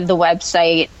 I started the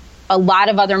website. A lot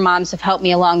of other moms have helped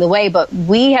me along the way, but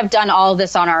we have done all of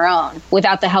this on our own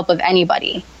without the help of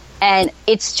anybody. And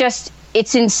it's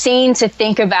insane to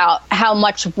think about how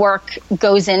much work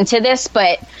goes into this,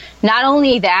 but not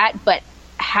only that, but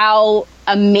how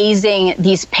amazing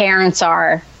these parents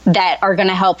are that are going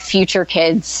to help future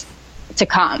kids to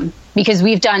come, because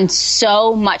we've done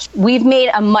so much. We've made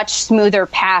a much smoother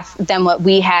path than what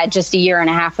we had just a year and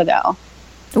a half ago.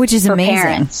 Which is amazing.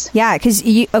 Parents. Yeah, because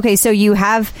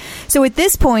so at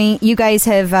this point, you guys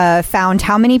have found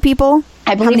how many people?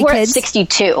 I believe we're at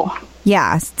 62.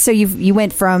 Yeah, so you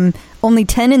went from only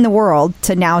 10 in the world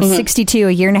to now 62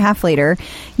 a year and a half later.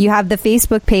 You have the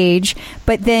Facebook page,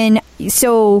 but then,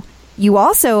 so you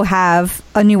also have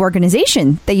a new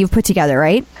organization that you've put together,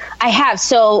 right? I have.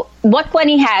 So what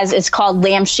Gwenny has is called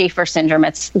Lamb-Schafer syndrome.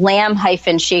 It's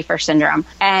Lamb-Schafer syndrome.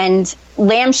 And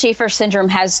Lamb-Schafer syndrome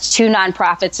has two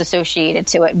nonprofits associated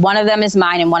to it. One of them is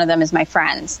mine and one of them is my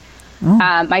friend's.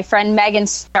 Oh. My friend Megan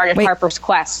started Harper's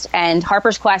Quest, and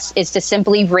Harper's Quest is to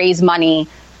simply raise money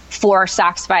for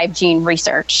SOX5 gene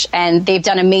research. And they've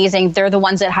done amazing. They're the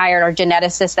ones that hired our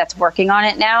geneticist that's working on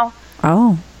it now.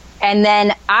 Oh. And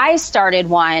then I started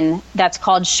one that's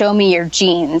called Show Me Your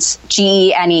Genes,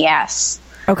 GENES.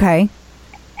 Okay.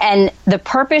 And the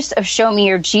purpose of Show Me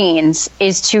Your Genes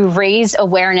is to raise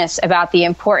awareness about the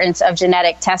importance of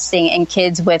genetic testing in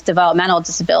kids with developmental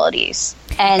disabilities.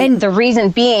 And the reason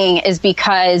being is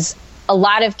because a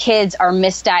lot of kids are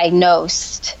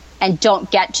misdiagnosed and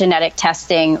don't get genetic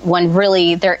testing when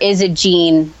really there is a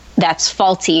gene that's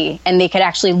faulty, and they could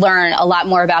actually learn a lot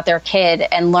more about their kid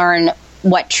and learn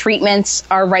what treatments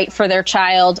are right for their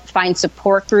child, find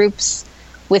support groups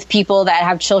with people that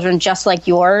have children just like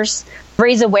yours,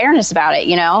 raise awareness about it,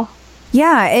 you know?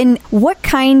 Yeah, and what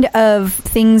kind of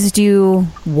things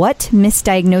what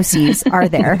misdiagnoses are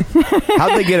there?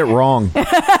 How'd they get it wrong?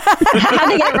 How'd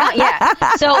they get it wrong?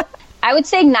 Yeah. So I would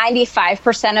say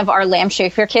 95% of our Lamb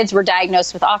Schaefer kids were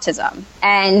diagnosed with autism.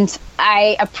 And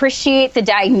I appreciate the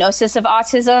diagnosis of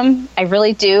autism. I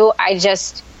really do.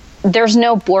 There's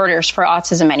no borders for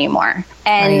autism anymore.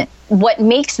 And right. What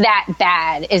makes that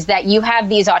bad is that you have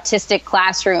these autistic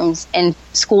classrooms in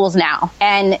schools now.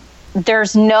 And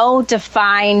there's no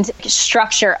defined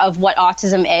structure of what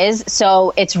autism is.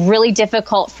 So it's really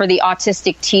difficult for the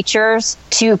autistic teachers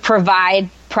to provide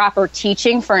proper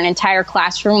teaching for an entire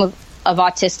classroom of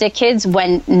autistic kids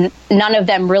when none of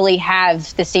them really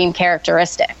have the same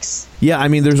characteristics. Yeah, I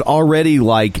mean, there's already,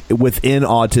 like, within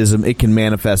autism, it can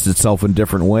manifest itself in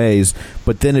different ways.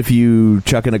 But then if you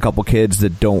chuck in a couple kids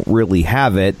that don't really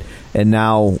have it, and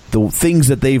now the things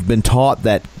that they've been taught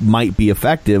that might be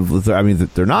effective, I mean,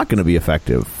 they're not going to be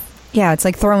effective. Yeah, it's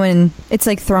like throwing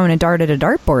a dart at a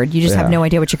dartboard. You just have no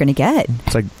idea what you're going to get.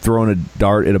 It's like throwing a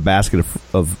dart at a basket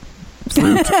of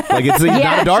fruit. Like, it's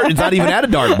not a dart. It's not even at a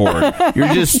dartboard. You're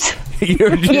just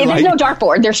there's like, no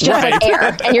dartboard. There's just like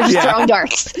air, and you're just throwing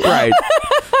darts. Right.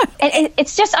 And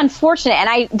it's just unfortunate.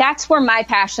 And that's where my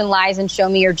passion lies in Show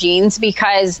Me Your Genes,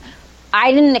 because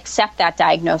I didn't accept that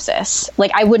diagnosis.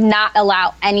 Like, I would not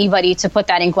allow anybody to put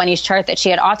that in Gwenny's chart that she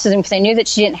had autism, because I knew that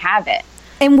she didn't have it.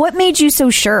 And what made you so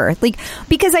sure? Like,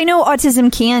 because I know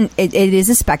autism it is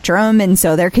a spectrum, and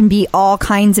so there can be all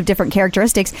kinds of different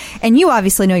characteristics. And you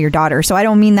obviously know your daughter, so I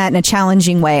don't mean that in a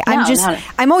challenging way.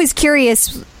 I'm always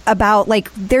curious about,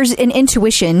 like, there's an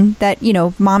intuition that,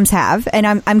 moms have, and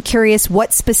I'm curious,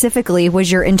 what specifically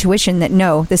was your intuition that,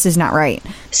 no, this is not right?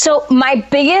 So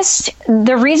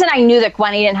the reason I knew that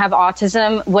Gwenny didn't have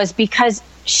autism was because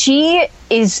she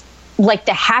is like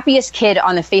the happiest kid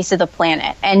on the face of the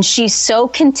planet. And she's so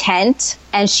content,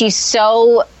 and she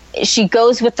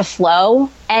goes with the flow.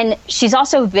 And she's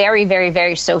also very, very,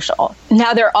 very social.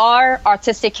 Now, there are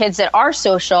autistic kids that are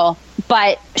social,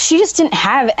 but she just didn't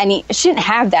have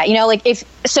that,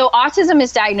 autism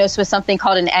is diagnosed with something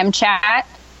called an MChat,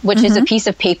 which is a piece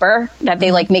of paper that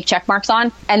they make check marks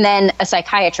on, and then a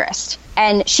psychiatrist.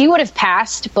 And she would have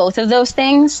passed both of those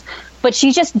things, but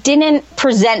she just didn't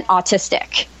present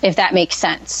autistic, if that makes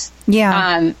sense.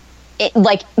 Yeah.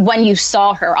 When you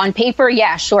saw her on paper,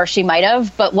 yeah, sure, she might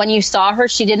have. But when you saw her,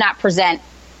 she did not present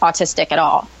autistic at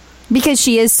all. Because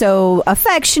she is so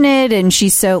affectionate, and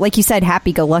she's so, like you said,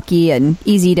 happy-go-lucky and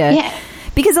easy to... Yeah.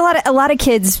 Because a lot of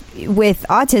kids with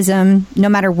autism, no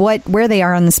matter where they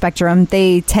are on the spectrum,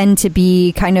 they tend to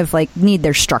be kind of need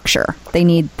their structure. They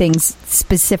need things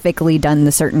specifically done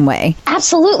the certain way.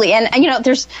 Absolutely. And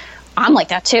I'm like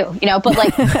that too, but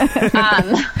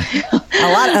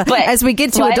as we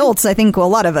get to adults, I think a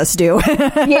lot of us do.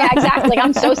 Yeah, exactly.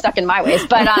 I'm so stuck in my ways,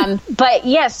 but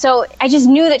yeah, so I just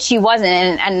knew that she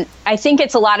wasn't. And I think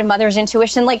it's a lot of mothers'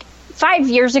 intuition. 5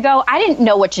 years ago, I didn't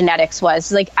know what genetics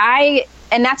was.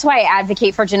 And that's why I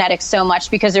advocate for genetics so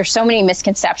much, because there's so many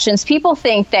misconceptions. People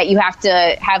think that you have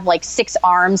to have 6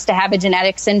 arms to have a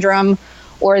genetic syndrome,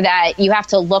 or that you have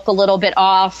to look a little bit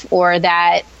off, or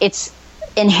that it's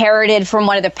inherited from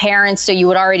one of the parents, so you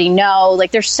would already know.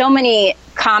 There's so many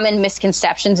common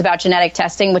misconceptions about genetic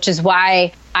testing, which is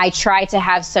why I try to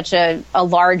have such a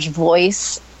large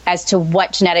voice as to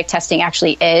what genetic testing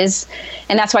actually is.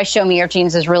 And that's why Show Me Your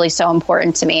Genes is really so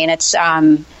important to me. And it's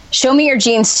Show Me Your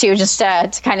Genes too, just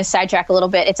to kind of sidetrack a little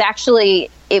bit.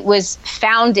 It was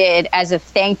founded as a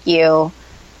thank you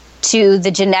to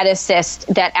the geneticist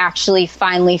that actually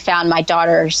finally found my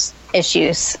daughter's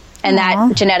issues. And that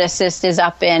geneticist is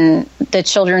up in the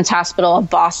Children's Hospital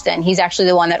of Boston. He's actually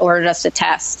the one that ordered us to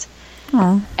test.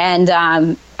 Aww. And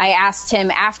I asked him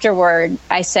afterward,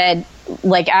 I said,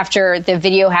 after the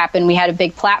video happened, we had a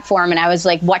big platform, and I was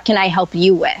like, what can I help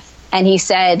you with? And he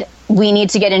said, we need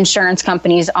to get insurance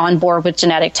companies on board with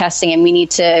genetic testing, and we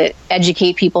need to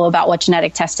educate people about what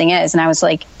genetic testing is. And I was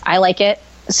like, I like it.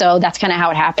 So that's kind of how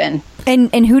it happened.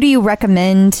 And who do you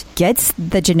recommend gets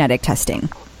the genetic testing?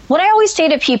 What I always say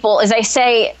to people is I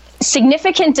say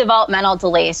significant developmental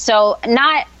delays. So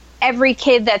not every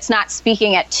kid that's not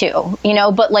speaking at 2,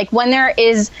 but when there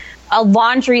is a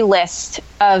laundry list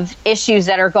of issues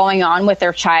that are going on with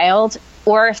their child,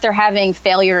 or if they're having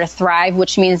failure to thrive,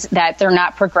 which means that they're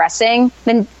not progressing,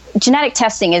 then genetic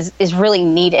testing is really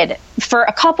needed for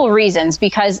a couple reasons,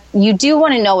 because you do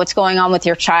want to know what's going on with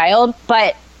your child,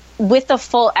 but with the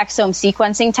full exome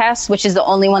sequencing test, which is the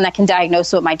only one that can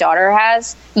diagnose what my daughter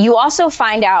has, you also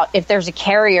find out if there's a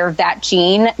carrier of that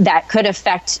gene that could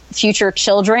affect future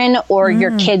children or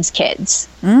your kids' kids.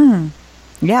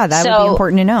 Yeah, that would be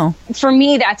important to know. For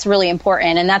me, that's really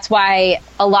important. And that's why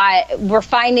we're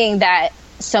finding that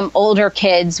some older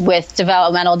kids with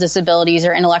developmental disabilities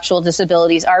or intellectual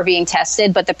disabilities are being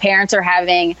tested, but the parents are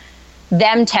having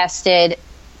them tested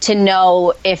to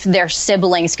know if their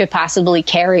siblings could possibly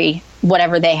carry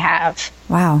whatever they have.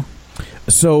 Wow.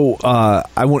 So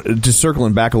I want just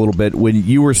circling back a little bit when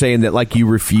you were saying that like you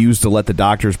refused to let the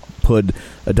doctors put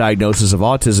a diagnosis of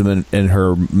autism in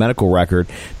her medical record.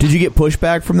 Did you get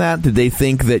pushback from that? Did they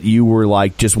think that you were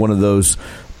like just one of those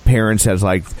parents that's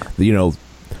like, you know,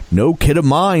 no kid of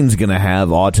mine's gonna have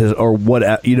autism or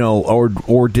what, you know,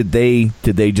 or did they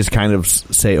just kind of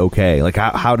say okay? Like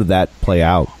how did that play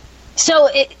out? So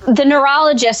the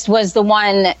neurologist was the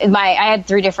one, I had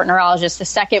 3 different neurologists. The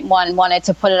second one wanted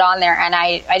to put it on there, and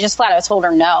I just flat out told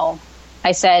her no.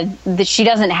 I said that she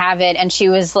doesn't have it, and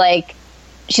she's like,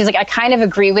 I kind of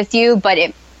agree with you, but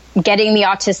getting the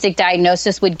autistic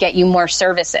diagnosis would get you more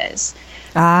services.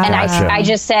 And I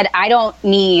just said, I don't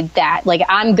need that. Like,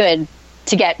 I'm good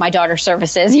to get my daughter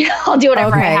services. You know, I'll do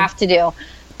whatever I have to do.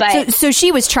 But so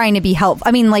she was trying to be helpful.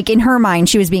 I mean, like in her mind,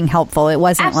 she was being helpful. It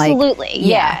wasn't absolutely,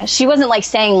 yeah. She wasn't like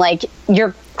saying like,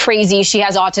 you're crazy, she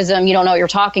has autism, you don't know what you're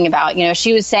talking about. You know,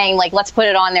 she was saying like, let's put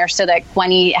it on there so that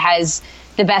Gwenny has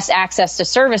the best access to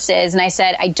services. And I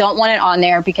said, I don't want it on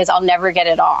there because I'll never get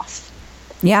it off.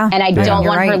 Yeah. And I don't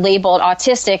want her labeled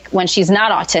autistic when she's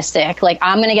not autistic. Like,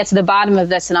 I'm going to get to the bottom of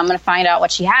this and I'm going to find out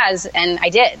what she has. And I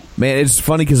did. Man, it's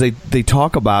funny because they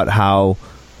talk about how,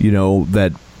 you know,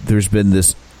 that there's been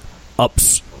this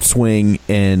upswing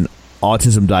in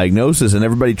autism diagnosis and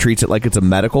everybody treats it like it's a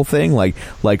medical thing. Like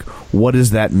what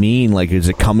does that mean? Like, is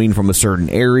it coming from a certain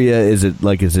area? Is it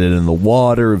in the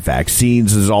water,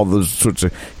 vaccines? There's all those sorts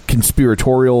of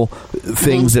conspiratorial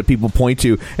things that people point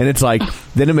to, and it's like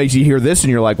then it makes you hear this and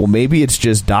you're like, well, maybe it's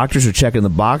just doctors are checking the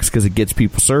box because it gets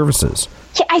people services.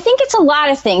 Yeah, I think it's a lot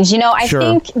of things. You know, I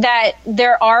think that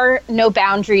there are no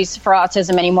boundaries for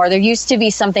autism anymore. There used to be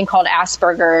something called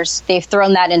Asperger's. They've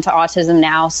thrown that into autism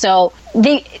now. So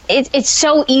it's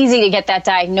so easy to get that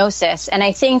diagnosis. And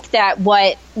I think that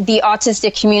what the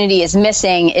autistic community is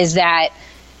missing is that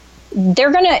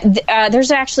there's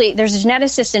a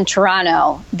geneticist in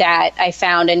Toronto that I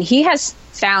found, and he has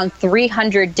found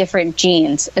 300 different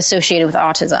genes associated with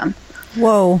autism.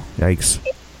 Whoa. Yikes.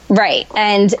 Right.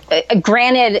 And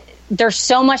granted, there's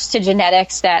so much to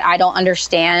genetics that I don't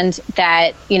understand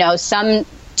that, you know, some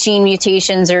gene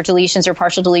mutations or deletions or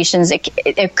partial deletions,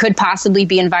 it could possibly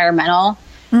be environmental.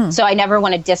 So I never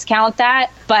want to discount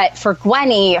that. But for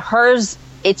Gwenny, hers,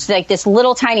 it's like this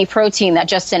little tiny protein that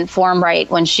just didn't form right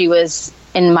when she was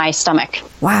in my stomach.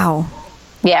 Wow.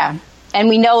 Yeah. And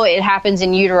we know it happens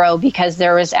in utero because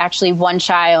there was actually one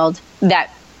child that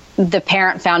the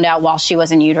parent found out while she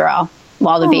was in utero.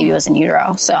 While the baby was in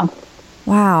utero. So,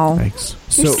 wow. Thanks.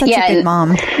 You're such a good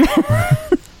mom.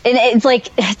 And it's like,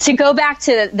 to go back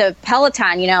to the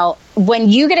Peloton, you know, when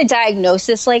you get a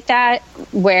diagnosis like that,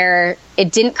 where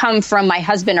it didn't come from my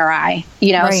husband or I,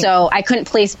 you know, so I couldn't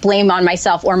place blame on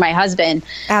myself or my husband.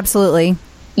 Absolutely.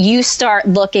 You start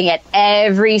looking at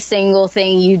every single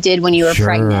thing you did when you were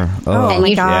pregnant.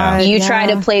 And you try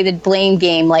to play the blame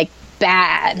game like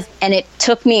bad. And it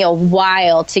took me a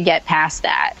while to get past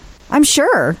that. I'm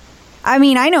sure. I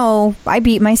mean, I know I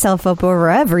beat myself up over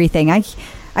everything.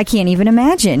 I can't even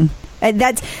imagine.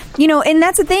 That's, you know, and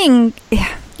that's the thing,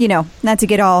 you know, not to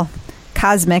get all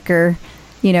cosmic or,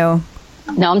 you know.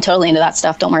 No, I'm totally into that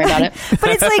stuff. Don't worry about it. But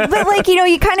it's like, you know,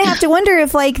 you kind of have to wonder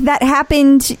if like that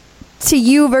happened to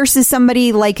you versus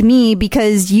somebody like me,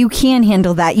 because you can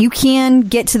handle that. You can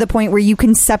get to the point where you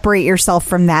can separate yourself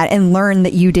from that and learn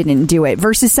that you didn't do it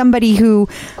versus somebody who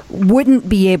wouldn't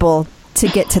be able to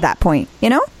get to that point, you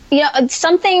know? Yeah,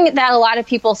 something that a lot of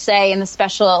people say in the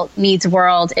special needs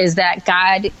world is that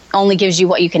God only gives you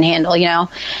what you can handle, you know?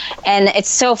 And it's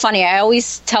so funny. I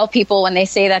always tell people when they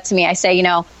say that to me, I say, you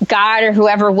know, God or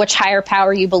whoever, which higher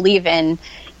power you believe in,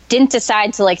 didn't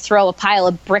decide to like throw a pile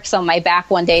of bricks on my back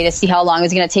one day to see how long it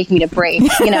was going to take me to break,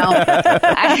 you know?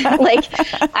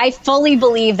 I fully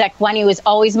believe that Gwenny was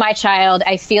always my child.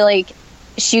 I feel like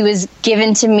she was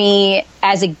given to me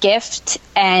as a gift,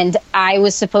 and I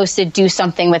was supposed to do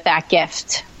something with that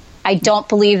gift. I don't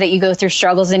believe that you go through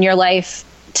struggles in your life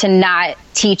to not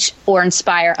teach or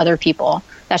inspire other people.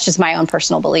 That's just my own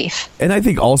personal belief. And I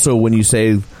think also when you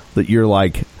say that you're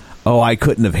like, oh, I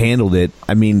couldn't have handled it,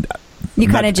 I mean, you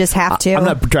kind of just have to. I'm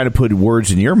not trying to put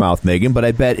words in your mouth, Megan, but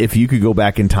I bet if you could go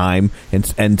back in time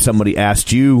and somebody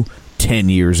asked you 10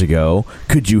 years ago,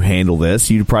 could you handle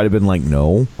this? You'd probably been like,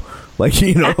 no. Like,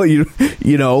 you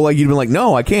know, like you'd been like,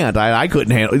 no, I can't. I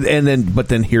couldn't handle it. But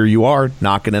then here you are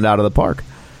knocking it out of the park.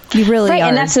 You really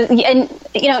are. And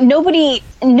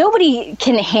nobody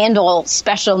can handle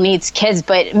special needs kids,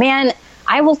 but man,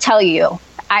 I will tell you,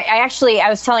 I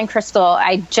was telling Crystal,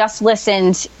 I just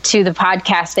listened to the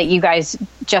podcast that you guys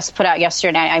just put out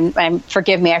yesterday.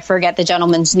 Forgive me, I forget the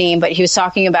gentleman's name, but he was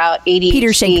talking about ADHD. Peter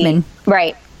Shankman.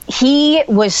 Right. He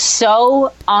was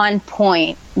so on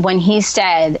point when he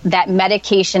said that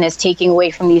medication is taking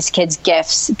away from these kids'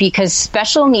 gifts, because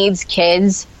special needs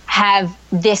kids have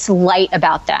this light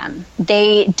about them.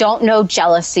 They don't know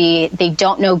jealousy. They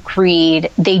don't know greed.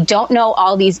 They don't know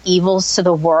all these evils to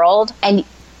the world. And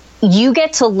you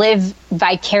get to live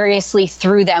vicariously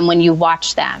through them when you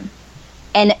watch them.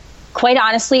 And quite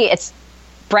honestly, it's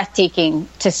breathtaking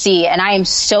to see. And I am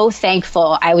so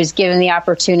thankful I was given the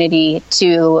opportunity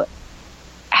to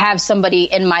have somebody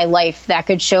in my life that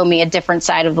could show me a different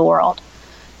side of the world.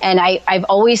 And I've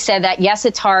always said that, yes,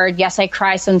 it's hard. Yes, I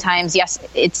cry sometimes. Yes,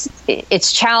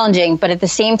 it's challenging. But at the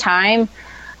same time,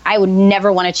 I would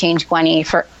never want to change Gwenny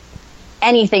for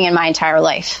anything in my entire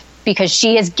life, because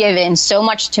she has given so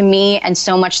much to me and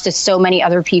so much to so many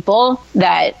other people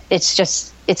that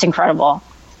it's incredible.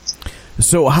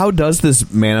 So how does this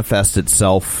manifest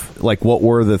itself? Like, what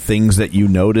were the things that you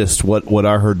noticed? What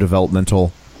are her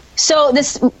developmental? So the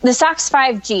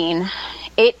SOX5 gene,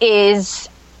 it is,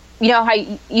 how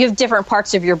you have different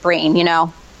parts of your brain,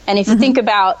 and if you think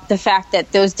about the fact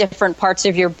that those different parts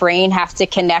of your brain have to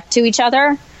connect to each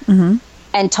other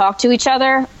and talk to each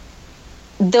other,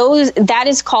 that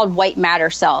is called white matter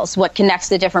cells, what connects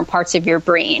the different parts of your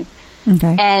brain.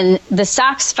 Okay. And the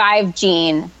SOX5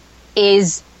 gene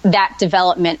is that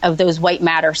development of those white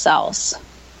matter cells.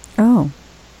 Oh.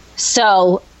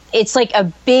 So it's like a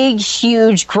big,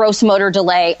 huge gross motor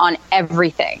delay on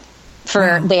everything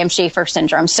for Lamb-Schaefer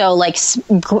syndrome. So like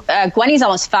Gwenny's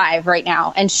almost 5 right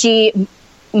now, and she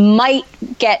might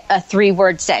get a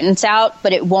 3-word sentence out,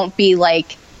 but it won't be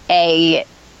like a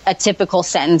typical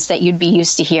sentence that you'd be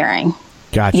used to hearing.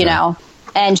 Gotcha.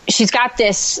 And she's got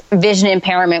this vision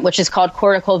impairment, which is called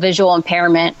cortical visual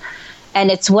impairment. And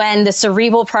it's when the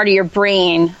cerebral part of your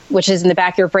brain, which is in the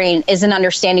back of your brain, isn't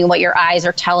understanding what your eyes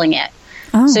are telling it.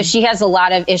 Oh. So she has a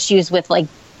lot of issues with like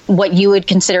what you would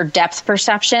consider depth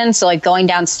perception. So like going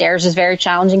downstairs is very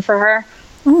challenging for her.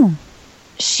 Mm.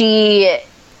 She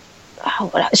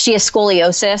has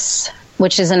scoliosis,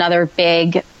 which is another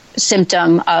big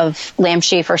symptom of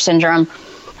Lamb-Schaefer syndrome.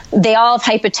 They all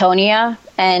have hypotonia.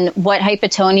 And what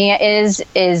hypotonia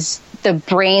is the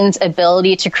brain's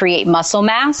ability to create muscle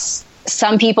mass.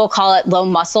 Some people call it low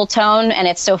muscle tone. And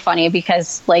it's so funny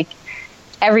because like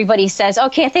everybody says, oh,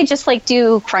 can't they just like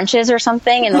do crunches or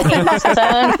something and they'll get muscle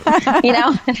tone?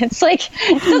 And it's like,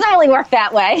 it doesn't really work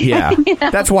that way. Yeah.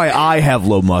 That's why I have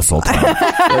low muscle tone.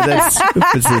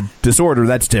 If it's a disorder,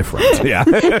 that's different. Yeah.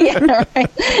 Yeah,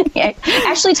 right. Yeah.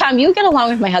 Actually, Tom, you get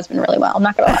along with my husband really well. I'm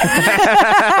not going to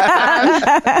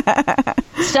lie.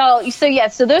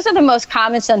 So those are the most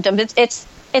common symptoms.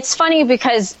 It's funny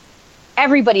because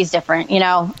everybody's different,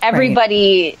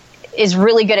 everybody is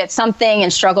really good at something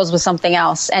and struggles with something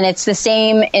else. And it's the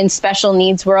same in special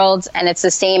needs worlds, and it's the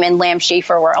same in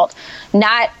Lamb-Schaefer world.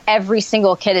 Not every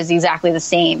single kid is exactly the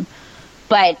same,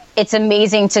 but it's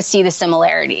amazing to see the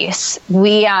similarities.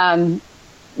 We,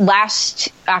 last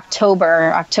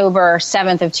October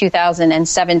 7th of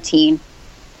 2017,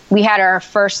 we had our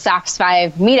first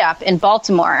SOX5 meetup in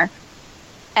Baltimore,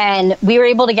 and we were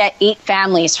able to get 8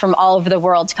 families from all over the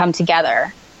world to come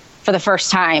together for the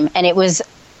first time. And it was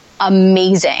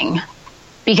amazing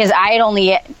because I had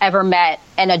only ever met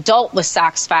an adult with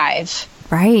SOX5.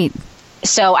 Right.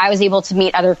 So I was able to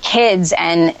meet other kids,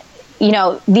 and,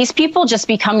 these people just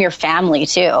become your family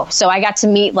too. So I got to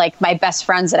meet like my best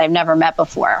friends that I've never met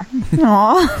before.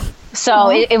 Aww. So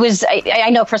it was,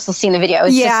 I know Crystal's seen the video.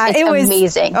 It was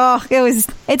amazing. It's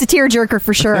a tearjerker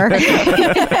for sure.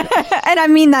 And I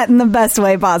mean that in the best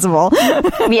way possible.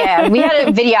 Yeah, we had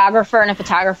a videographer and a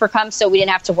photographer come, so we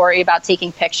didn't have to worry about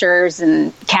taking pictures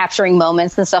and capturing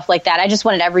moments and stuff like that. I just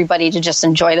wanted everybody to just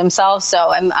enjoy themselves.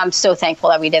 So I'm so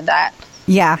thankful that we did that.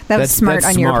 Yeah, that's smart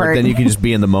on your part. Then you can just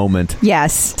be in the moment.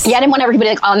 Yes. Yeah, I didn't want everybody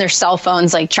like on their cell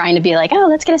phones, like trying to be like, oh,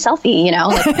 let's get a selfie,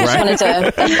 Like, I just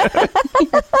wanted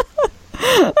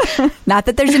to. Not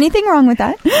that there's anything wrong with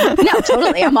that. No,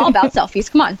 totally. I'm all about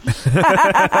selfies. Come on.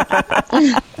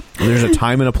 There's a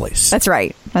time and a place. That's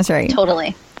right.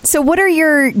 Totally. So what are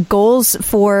your goals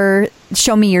for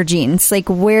Show Me Your Genes? Like,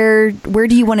 where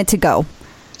do you want it to go?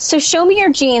 So Show Me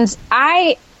Your Genes,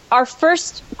 our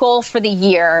first goal for the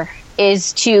year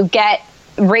is to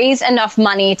raise enough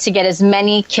money to get as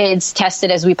many kids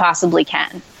tested as we possibly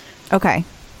can. Okay.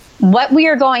 What we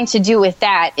are going to do with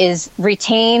that is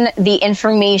retain the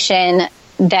information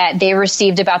that they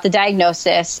received about the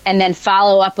diagnosis, and then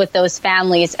follow up with those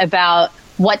families about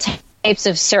what types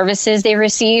of services they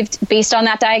received based on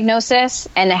that diagnosis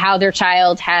and how their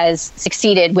child has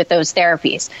succeeded with those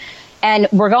therapies. And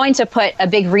we're going to put a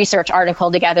big research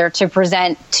article together to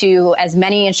present to as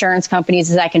many insurance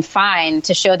companies as I can find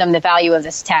to show them the value of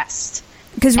this test.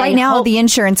 Because right now the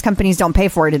insurance companies don't pay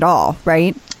for it at all,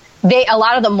 right? A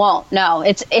lot of them won't. No,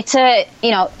 it's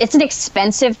an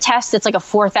expensive test. It's like a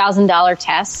 $4,000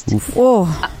 test.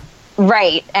 Oh,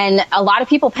 right. And a lot of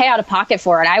people pay out of pocket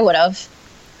for it. I would have.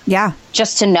 Yeah.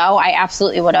 Just to know, I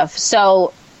absolutely would have.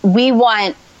 So we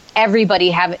want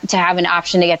everybody to have an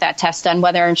option to get that test done,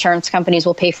 whether insurance companies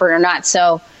will pay for it or not.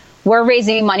 So we're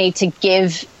raising money to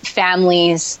give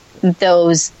families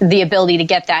the ability to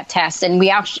get that test. And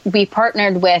we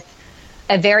partnered with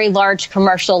a very large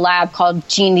commercial lab called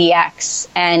GeneDx,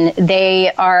 and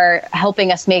they are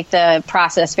helping us make the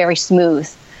process very smooth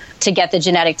to get the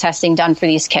genetic testing done for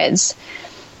these kids.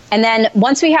 And then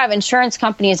once we have insurance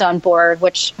companies on board,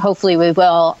 which hopefully we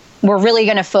will, we're really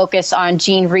going to focus on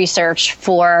gene research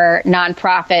for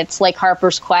nonprofits like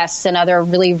Harper's Quest and other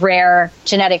really rare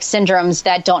genetic syndromes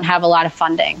that don't have a lot of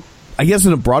funding. I guess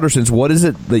in a broader sense, what is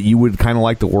it that you would kind of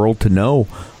like the world to know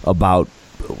about?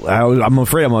 I'm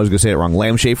afraid I'm always going to say it wrong.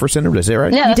 Lamb-Schafer syndrome. Did I say it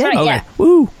right? No, that's right. Okay. Yeah.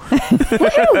 Woo.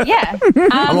 Woohoo, yeah.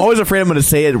 I'm always afraid I'm going to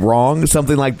say it wrong.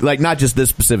 Something like not just this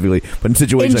specifically, but in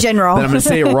situations in general. that I'm going to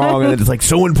say it wrong, and it's like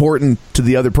so important to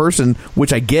the other person,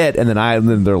 which I get, and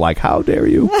then they're like, "How dare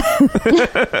you?"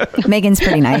 Megan's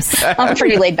pretty nice. I'm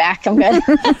pretty laid back. I'm good.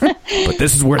 But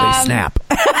this is where they snap.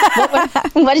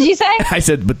 What did you say? I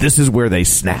said, but this is where they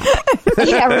snap.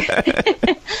 Yeah.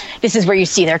 Right. This is where you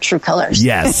see their true colors.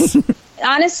 Yes.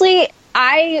 Honestly,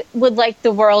 I would like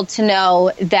the world to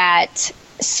know that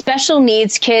special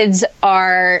needs kids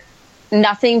are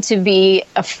nothing to be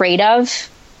afraid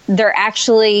of. They're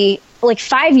actually, like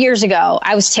 5 years ago,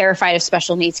 I was terrified of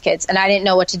special needs kids, and I didn't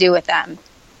know what to do with them,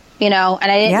 and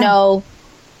I didn't know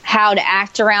how to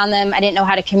act around them. I didn't know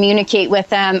how to communicate with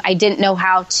them. I didn't know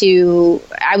how to,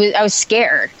 I was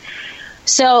scared.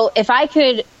 So if I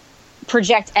could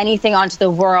project anything onto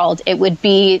the world, it would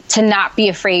be to not be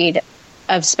afraid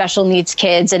of special needs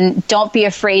kids, and don't be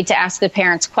afraid to ask the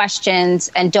parents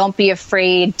questions, and don't be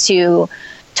afraid to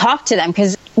talk to them.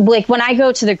 Because like when I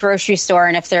go to the grocery store,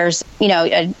 and if there's,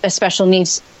 a special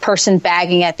needs person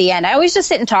bagging at the end, I always just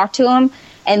sit and talk to them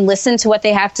and listen to what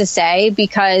they have to say,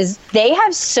 because they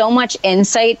have so much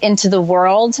insight into the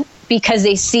world because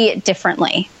they see it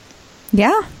differently.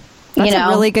 Yeah. That's a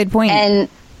really good point. And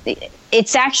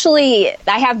it's actually,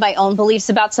 I have my own beliefs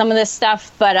about some of this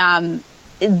stuff, but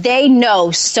they know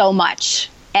so much.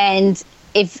 And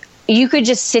if you could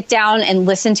just sit down and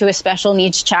listen to a special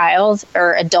needs child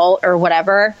or adult or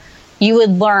whatever, you would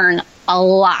learn a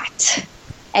lot.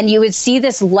 And you would see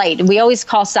this light. We always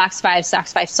call Sox 5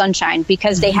 sunshine,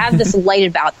 because they have this light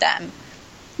about them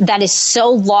that is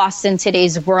so lost in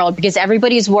today's world, because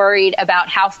everybody's worried about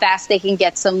how fast they can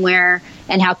get somewhere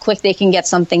and how quick they can get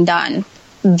something done.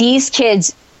 These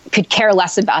kids could care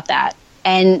less about that.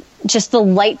 And just the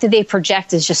light that they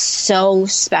project is just so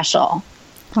special.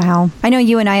 Wow. I know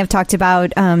you and I have talked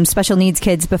about special needs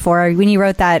kids before. When you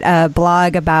wrote that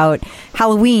blog about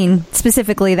Halloween,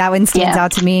 specifically, that one stands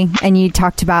out to me. And you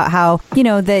talked about how,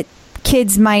 that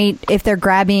kids might, if they're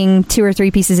grabbing 2 or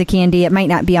 3 pieces of candy, it might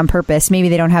not be on purpose. Maybe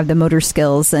they don't have the motor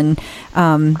skills, and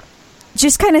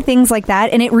just kind of things like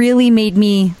that. And it really made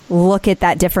me look at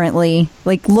that differently,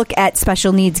 like look at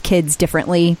special needs kids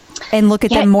differently, and look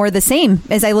at them more the same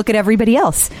as I look at everybody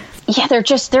else. Yeah,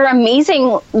 they're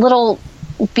amazing little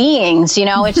beings,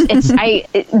 there's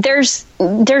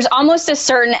almost a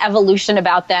certain evolution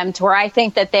about them to where I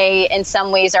think that they in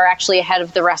some ways are actually ahead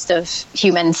of the rest of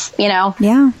humans,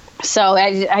 Yeah. So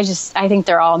I think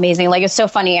they're all amazing. Like, it's so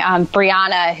funny.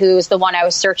 Brianna, who's the one I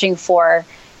was searching for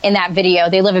in that video,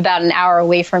 they live about an hour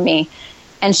away from me,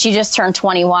 and she just turned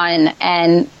 21,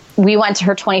 and we went to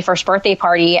her 21st birthday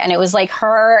party, and it was like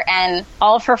her and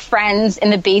all of her friends in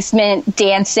the basement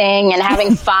dancing and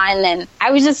having fun. And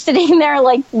I was just sitting there,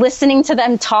 like, listening to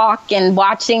them talk and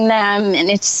watching them.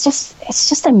 And it's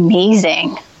just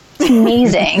amazing. It's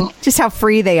amazing. Just how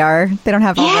free they are. They don't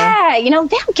have all they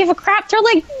don't give a crap. They're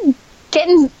like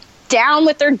getting down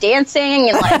with their dancing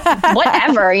and like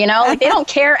whatever, like they don't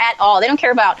care at all. They don't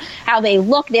care about how they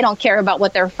look. They don't care about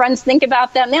what their friends think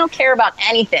about them. They don't care about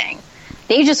anything.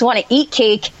 They just want to eat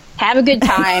cake, have a good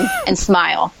time, and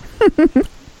smile.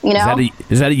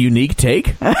 Is that a unique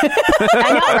take?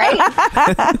 I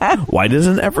know, right? Why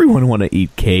doesn't everyone want to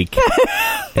eat cake?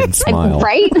 and smile.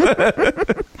 Right?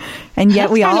 And yet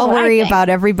we That's all kinda what I worry think. about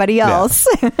everybody else.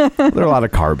 There are a lot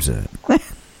of carbs in it.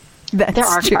 That's There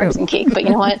are true. carbs in cake, but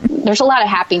you know what? There's a lot of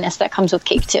happiness that comes with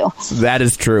cake too. That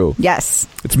is true. Yes.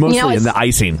 It's mostly You know, in the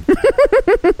icing.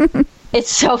 It's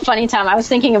so funny, Tom. I was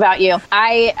thinking about you.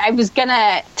 I was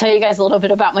gonna tell you guys a little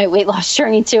bit about my weight loss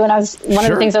journey too, and one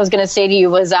of the things I was gonna say to you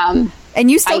was, And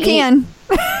you still can.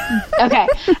 okay,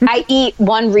 I eat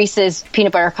one Reese's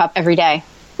peanut butter cup every day.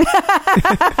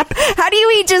 How do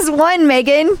you eat just one,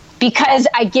 Megan? Because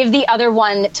I give the other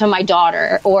one to my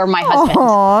daughter or my husband.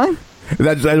 Aw.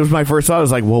 That was my first thought. I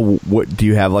was like, well, what do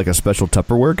you have, like a special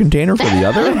Tupperware container for the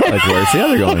other? Like, where's the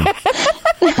other going?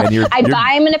 And I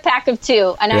buy them in a pack of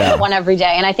 2, and I eat one every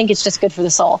day, and I think it's just good for the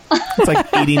soul. It's like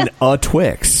eating a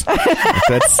Twix.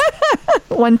 That's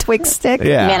One Twix stick.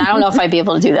 yeah. Man, I don't know if I'd be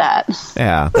able to do that.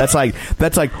 Yeah, that's like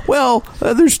well,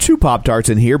 there's 2 Pop-Tarts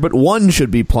in here, but one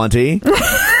should be plenty.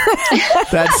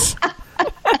 That's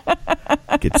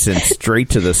get sent straight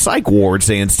to the psych ward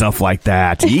saying stuff like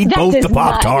that. Eat That both is the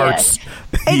not Pop-Tarts.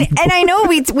 And I know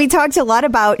we talked a lot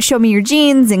about Show Me Your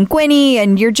Jeans and Gwynny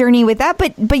and your journey with that,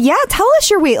 but yeah, tell us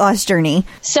your weight loss journey.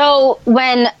 So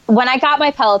when I got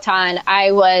my Peloton,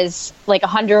 I was like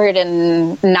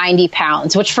 190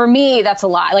 pounds, which for me, that's a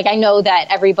lot. Like, I know that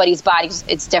everybody's bodies,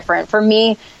 it's different. For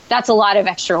me, that's a lot of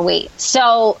extra weight.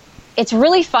 So it's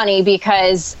really funny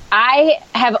because I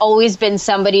have always been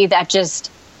somebody that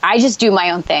I just do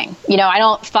my own thing. You know, I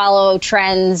don't follow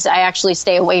trends. I actually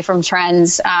stay away from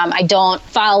trends. I don't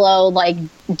follow like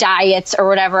diets or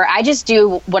whatever. I just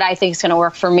do what I think is going to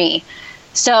work for me.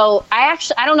 So I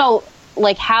don't know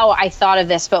like how I thought of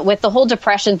this, but with the whole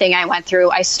depression thing I went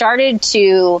through, I started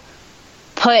to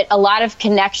put a lot of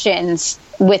connections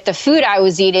with the food I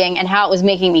was eating and how it was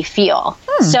making me feel.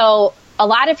 So a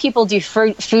lot of people do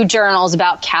food journals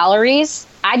about calories.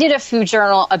 I did a food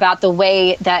journal about the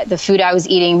way that the food I was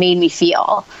eating made me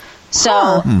feel.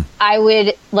 So I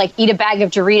would like eat a bag of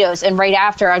Doritos, and right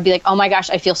after I'd be like, oh my gosh,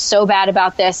 I feel so bad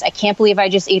about this. I can't believe I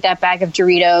just ate that bag of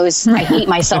Doritos. I hate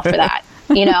myself for that,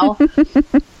 you know?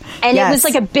 And it was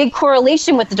like a big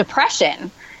correlation with the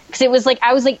depression, because it was like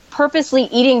I was like purposely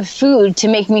eating food to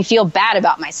make me feel bad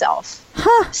about myself.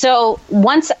 So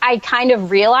once I kind of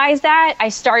realized that, I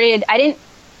didn't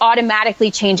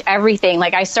automatically change everything.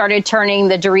 Like, I started turning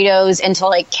the Doritos into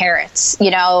like carrots,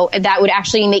 you know, that would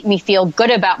actually make me feel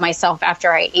good about myself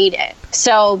after I ate it.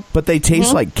 So, But they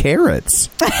taste like carrots.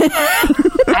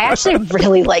 I actually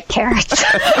really like carrots.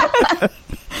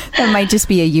 That might just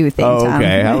be a you thing, Tom.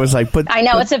 Okay, I was like, but I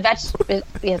know it's a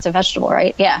vegetable,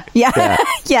 right? Yeah. Yeah.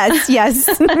 Yes.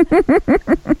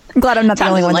 I'm glad I'm not the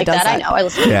Tom only doesn't one that like does that. I know. I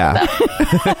listen to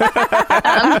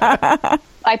that.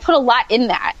 I put a lot in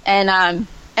that, and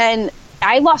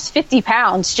I lost 50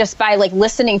 pounds just by like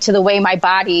listening to the way my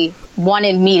body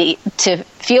wanted me to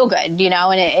feel good, you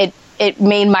know, and it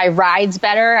made my rides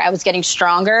better. I was getting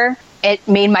stronger. It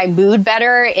made my mood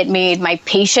better. It made my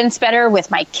patience better with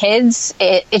my kids.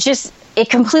 It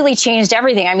completely changed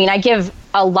everything. I mean, I give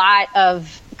a lot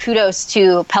of kudos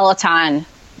to Peloton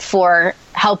for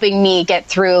helping me get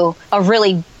through a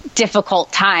really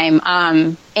difficult time.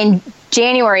 In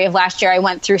January of last year, I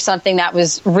went through something that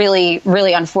was really,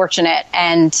 really unfortunate.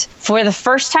 And for the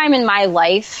first time in my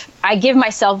life, I give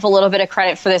myself a little bit of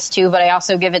credit for this too, but I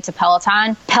also give it to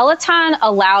Peloton. Peloton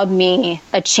allowed me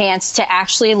a chance to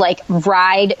actually like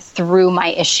ride through my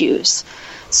issues.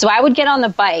 So I would get on the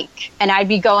bike and I'd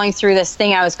be going through this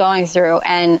thing I was going through,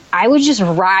 and I would just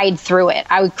ride through it.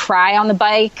 I would cry on the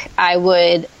bike. I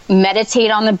would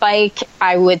meditate on the bike.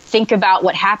 I would think about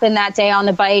what happened that day on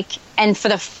the bike. And for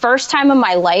the first time in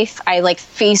my life, I like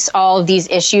face all of these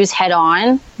issues head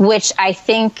on, which I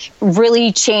think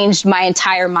really changed my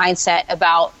entire mindset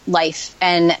about life.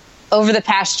 And over the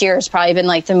past year, it's probably been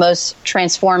like the most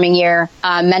transforming year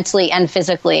mentally and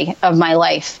physically of my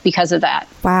life because of that.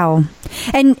 Wow.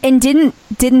 And didn't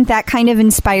that kind of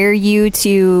inspire you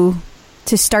to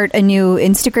start a new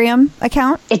Instagram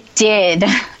account? It did.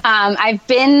 I've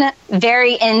been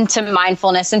very into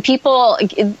mindfulness, and people,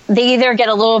 they either get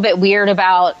a little bit weird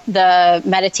about the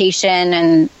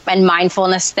meditation and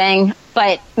mindfulness thing.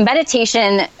 But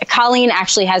meditation, Colleen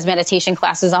actually has meditation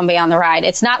classes on Beyond the Ride.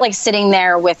 It's not like sitting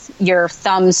there with your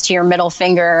thumbs to your middle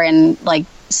finger and like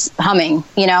humming,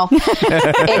 you know?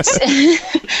 It's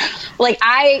like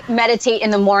I meditate in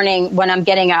the morning when I'm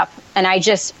getting up, and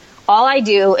all I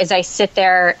do is I sit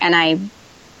there and I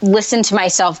listen to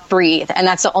myself breathe. And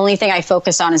that's the only thing I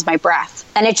focus on is my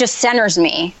breath. And it just centers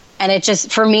me. And it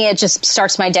just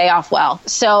starts my day off well.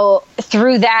 So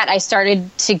through that, I started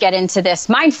to get into this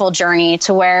mindful journey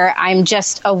to where I'm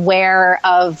just aware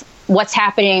of what's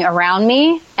happening around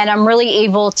me. And I'm really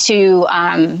able to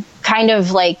kind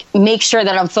of like make sure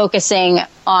that I'm focusing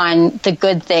on the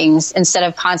good things instead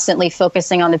of constantly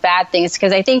focusing on the bad things.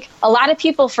 Because I think a lot of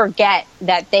people forget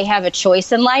that they have a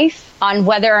choice in life on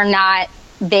whether or not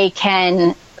they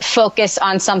can focus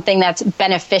on something that's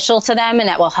beneficial to them and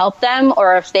that will help them,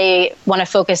 or if they want to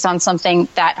focus on something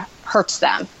that hurts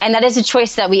them. And that is a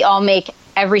choice that we all make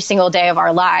every single day of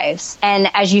our lives.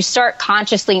 And as you start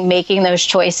consciously making those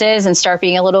choices and start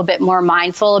being a little bit more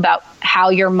mindful about how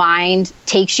your mind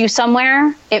takes you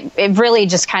somewhere, it really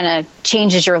just kind of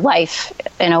changes your life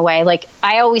in a way. Like,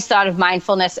 I always thought of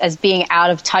mindfulness as being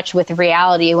out of touch with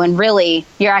reality, when really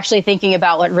you're actually thinking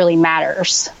about what really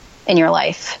matters in your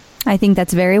life. I think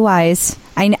that's very wise.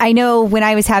 I know when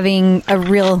I was having a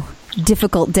real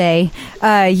difficult day,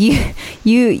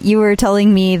 you were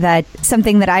telling me that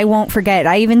something that I won't forget.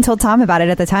 I even told Tom about it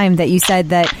at the time, that you said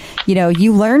that, you know,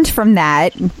 you learned from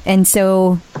that. And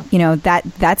so, you know,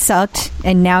 that sucked.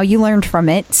 And now you learned from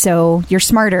it. So you're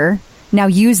smarter. Now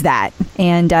use that.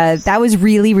 And that was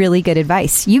really, really good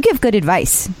advice. You give good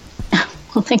advice.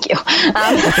 Well, thank you.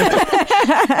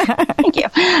 Thank you.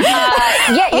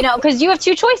 Yeah, you know, because you have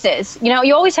two choices. You know,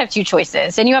 you always have two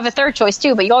choices, and you have a third choice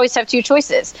too, but you always have two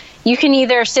choices. You can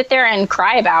either sit there and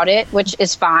cry about it, which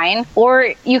is fine,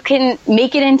 or you can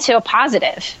make it into a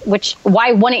positive, which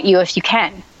why wouldn't you if you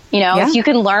can? You know, if you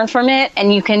can learn from it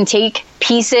and you can take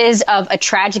pieces of a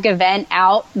tragic event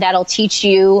out that'll teach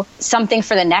you something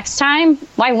for the next time,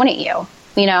 why wouldn't you?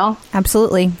 You know?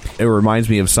 Absolutely. It reminds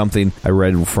me of something I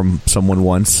read from someone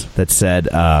once that said,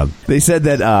 they said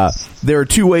that there are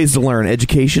two ways to learn: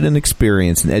 education and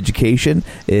experience. And education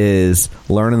is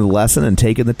learning the lesson and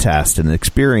taking the test. And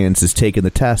experience is taking the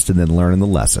test and then learning the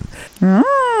lesson.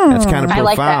 That's kind of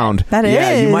profound. Like that.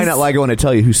 That is. You might not like it when I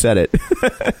tell you who said it.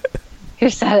 Who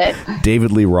said it?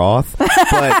 David Lee Roth. But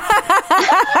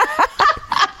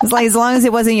it's like, as long as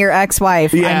it wasn't your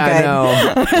ex-wife, I'm good. I know.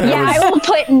 Yeah, I will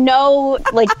put no,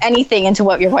 like, anything into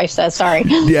what your wife says. Sorry.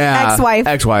 Yeah.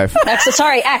 Ex-wife.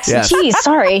 Sorry, ex. Yes. Jeez,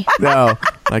 sorry. No,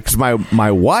 like, 'cause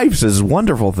my wife says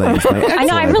wonderful things. I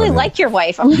know, I really like your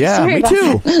wife. I'm sorry me about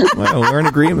too. that. Well, we're in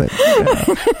agreement. Yeah.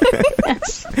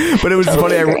 But it was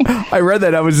funny. I read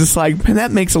that. I was just like, man, that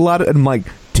makes a lot of... And I'm like,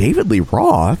 David Lee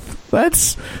Roth?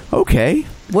 That's okay.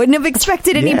 Wouldn't have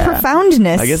expected any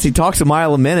profoundness. I guess he talks a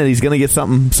mile a minute. He's going to get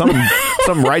something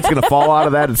right's going to fall out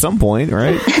of that at some point,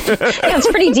 right? Yeah, it's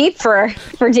pretty deep for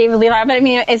David Lee Roth, but I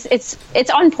mean, it's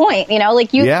on point, you know,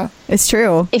 like you. Yeah, it's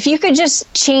true. If you could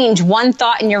just change one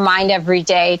thought in your mind every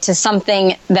day to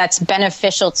something that's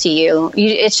beneficial to you,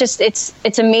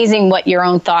 it's amazing what your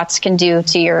own thoughts can do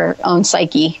to your own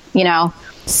psyche, you know.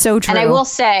 So true. And I will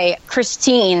say,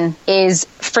 Christine is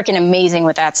freaking amazing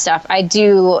with that stuff. I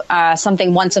do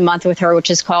something once a month with her, which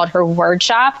is called her Word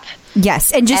Shop.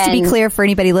 Yes. And just to be clear for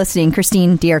anybody listening,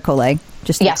 Christine Diarcole.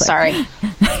 Sorry.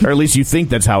 Or at least you think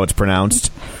that's how it's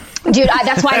pronounced. Dude,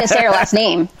 that's why I didn't say her last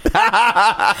name.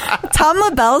 Tom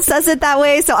LaBelle says it that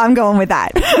way, so I'm going with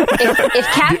that. If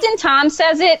Captain Tom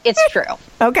says it, it's true.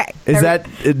 Okay. Is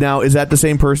that the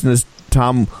same person as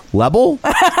Tom Lebel?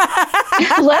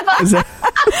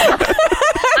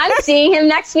 I'm seeing him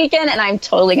next weekend, and I'm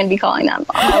totally going to be calling them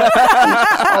all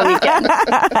weekend.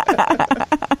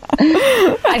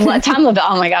 Tom LaBelle.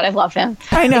 Oh my God, I love him.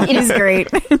 I know, he's great.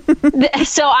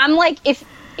 So I'm like,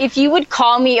 if you would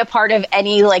call me a part of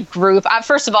any like group,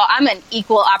 first of all, I'm an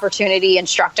equal opportunity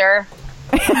instructor.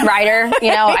 Writer, you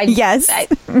know, yes.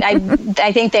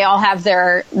 I think they all have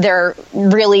their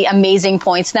really amazing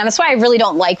points. And that's why I really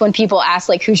don't like when people ask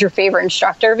like, who's your favorite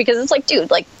instructor? Because it's like,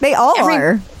 dude, like they all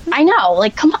are. I know,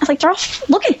 like, come on, like they're all,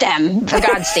 look at them, for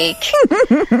God's sake.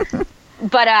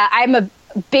 But I'm a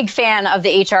big fan of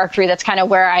the HR crew. That's kind of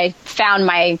where I found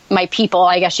my people,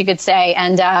 I guess you could say.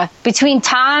 And between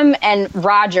Tom and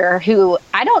Roger, who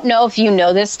I don't know if you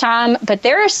know this, Tom, but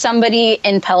there is somebody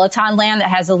in Peloton land that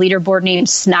has a leaderboard named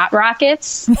Snot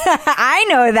Rockets. I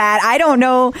know that. I don't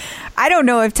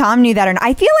know if Tom knew that or not.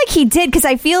 I feel like he did, because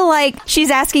I feel like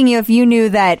she's asking you if you knew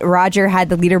that Roger had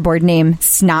the leaderboard name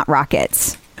Snot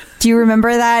Rockets. Do you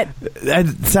remember that? That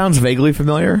sounds vaguely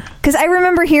familiar. Because I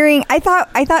remember hearing, I thought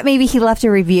maybe he left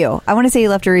a review. I want to say he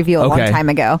left a review a long time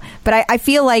ago. But I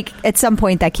feel like at some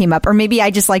point that came up. Or maybe I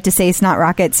just like to say Snot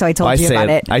Rocket, so I told you about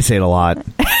it. I say it a lot.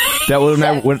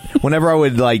 Whenever I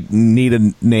would like need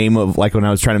a name of, like when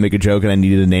I was trying to make a joke and I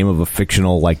needed a name of a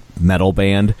fictional like metal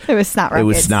band, it was Snot Rocket. It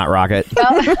was Snot Rocket.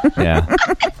 Yeah.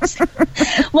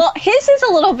 Well, his is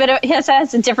a little bit of, his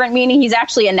has a different meaning. He's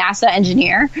actually a NASA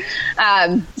engineer.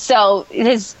 So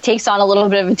his takes on a little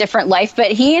bit of a different life,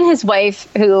 but he and his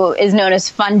wife, who is known as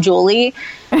Fun Julie,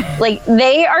 like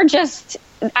they are just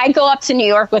I go up to New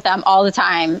York with them all the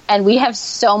time, and we have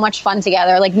so much fun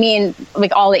together. Like me and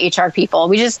like all the HR people,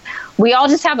 we all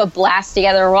just have a blast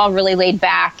together. We're all really laid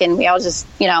back, and we all just,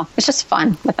 it's just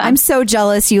fun with them. I'm so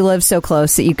jealous you live so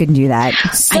close that you can do that.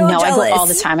 So I know. jealous. I go all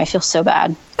the time. I feel so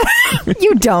bad.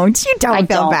 You don't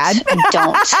feel bad. I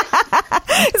don't.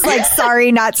 It's like,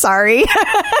 sorry, not sorry.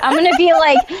 I'm going to be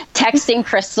like texting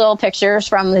Crystal pictures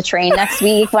from the train next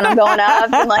week when I'm going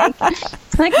up. And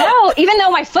like, no, even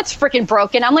though my foot's freaking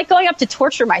broken, I'm like going up to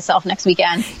torture myself next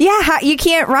weekend. Yeah, you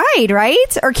can't ride,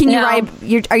 right? Or can you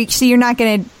ride? So you're not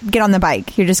going to get on the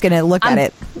bike. You're just going to look at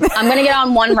it. I'm going to get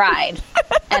on one ride,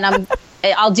 and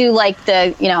I'll do like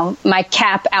the, my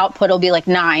cap output will be like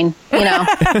 9,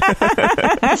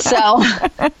 So.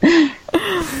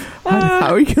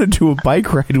 How are you going to do a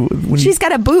bike ride when she's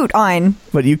got a boot on?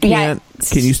 But you can't. Yeah.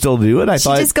 Can you still do it? She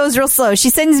just goes real slow. She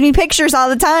sends me pictures all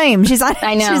the time.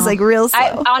 I know. She's like real slow.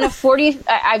 On a 40,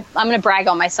 I'm going to brag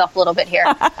on myself a little bit here.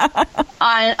 On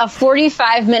a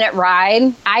 45-minute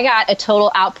ride, I got a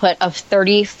total output of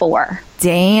 34.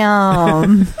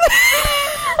 Damn.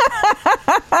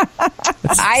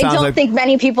 I don't think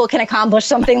many people can accomplish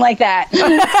something like that.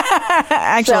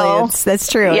 Actually, that's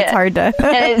true. Yeah. It's hard to.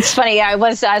 And it's funny. I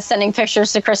was sending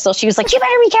pictures to Crystal. She was like, "You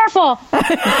better be careful."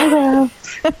 I will.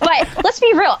 But let's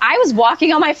be real. I was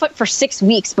walking on my foot for 6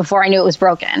 weeks before I knew it was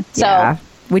broken. So. Yeah.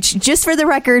 Which, just for the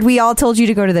record, we all told you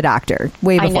to go to the doctor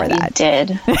way before that. You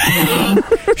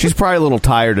did. She's probably a little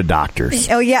tired of doctors.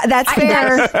 Oh yeah, that's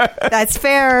fair. That's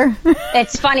fair.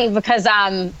 It's funny because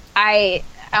I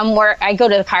go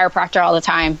to the chiropractor all the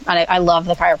time, and I love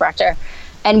the chiropractor.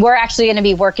 And we're actually going to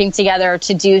be working together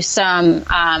to do some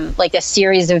like a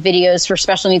series of videos for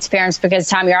special needs parents, because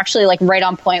Tom, you're actually like right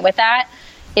on point with that.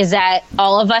 Is that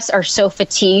all of us are so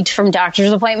fatigued from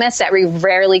doctor's appointments that we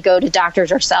rarely go to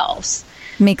doctors ourselves.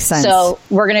 Makes sense. So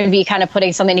we're going to be kind of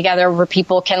putting something together where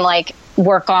people can like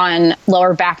work on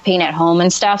lower back pain at home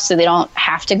and stuff, so they don't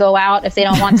have to go out if they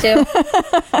don't want to.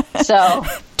 So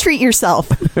treat yourself.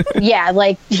 Yeah,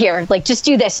 like here, like just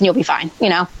do this and you'll be fine.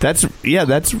 That's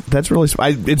really.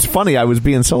 It's funny. I was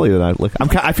being silly with that. Look,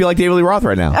 I feel like David Lee Roth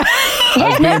right now.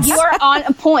 Yeah, no, you are on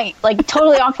a point. Like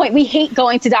totally on point. We hate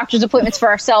going to doctor's appointments for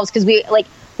ourselves because we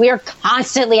are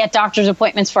constantly at doctor's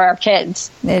appointments for our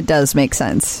kids. It does make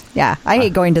sense. Yeah, I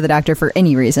hate going to the doctor for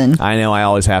any reason. I know. I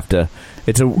always have to.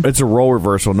 It's a role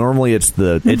reversal. Normally, it's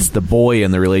the boy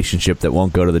in the relationship that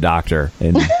won't go to the doctor,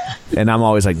 and I'm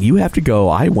always like, you have to go.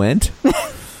 I went. I'm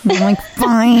like,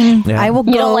 fine, yeah. I will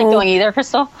go. You don't like going either,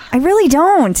 Crystal? I really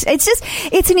don't.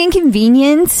 It's an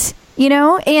inconvenience.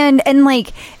 And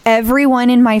like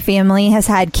everyone in my family has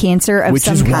had cancer of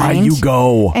some kind. Which is why you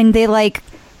go. And they like.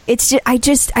 It's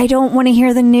just, I don't want to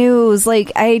hear the news.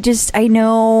 Like, I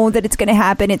know that it's going to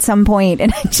happen at some point,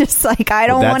 and it's just like, I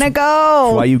don't want to go.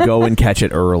 That's why you go and catch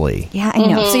it early. Yeah, I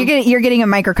know. Mm-hmm. So you're getting a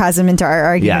microcosm into our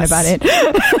argument about it.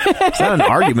 It's not an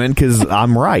argument because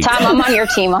I'm right. Tom, I'm on your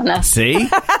team on this. See?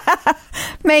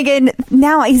 Megan,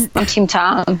 now I'm Team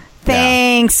Tom.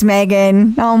 Thanks,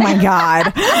 Megan. Oh my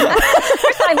God.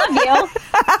 I love you.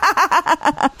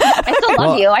 I still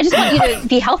love you. I just want you to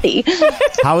be healthy.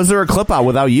 How is there a clip out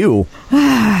without you?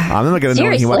 I'm not going to know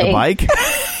anything about the bike.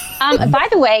 By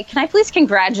the way, can I please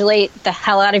congratulate the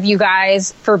hell out of you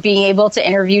guys for being able to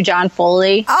interview John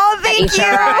Foley? Oh, thank you.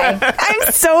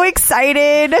 I'm so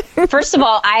excited. First of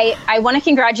all, I want to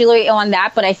congratulate you on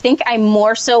that, but I think I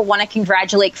more so want to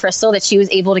congratulate Crystal that she was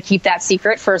able to keep that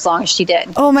secret for as long as she did.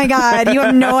 Oh my God. You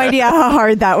have no idea how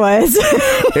hard that was.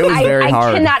 It was very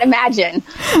hard. I cannot imagine.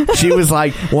 She was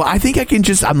like, well, I think I can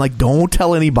just, I'm like, don't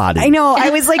tell anybody. I know.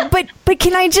 I was like, but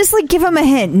can I just like give him a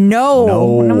hint?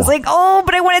 No. And I was like, oh,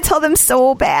 but I want to tell them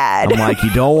so bad. I'm like, you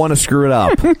don't want to screw it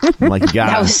up. I'm like, you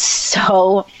gotta. That was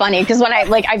so funny because when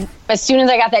I as soon as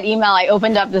I got that email, I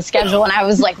opened up the schedule and I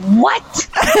was like, what?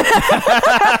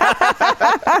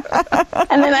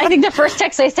 And then I think the first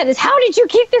text I said is, how did you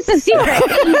keep this a secret?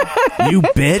 You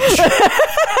bitch.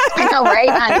 I know, right?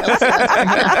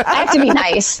 I have to be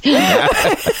nice.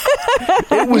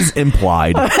 It was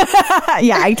implied.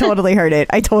 Yeah, I totally heard it.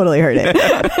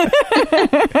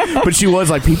 But she was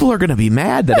like, people are going to be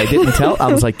mad that I didn't tell.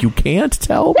 I was like, you can't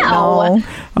tell? No.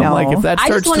 I'm like, if that starts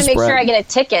to I just want to make sure I get a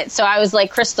ticket. So I was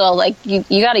like, Crystal, like, you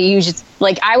got to use it.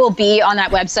 Like, I will be on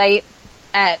that website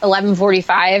at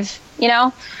 11:45,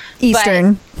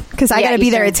 Eastern. Because I got to be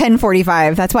there at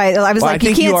 10:45. That's why I was like,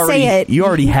 you can't say it. You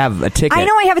already have a ticket. I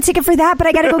know I have a ticket for that, but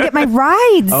I got to go get my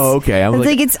rides. Oh, okay. I was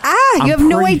like, you have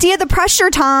no idea the pressure,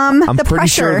 Tom. I'm pretty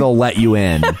sure they'll let you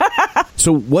in.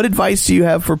 So what advice do you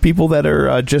have for people that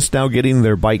are just now getting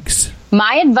their bikes?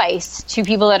 My advice to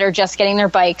people that are just getting their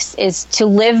bikes is to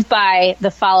live by the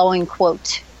following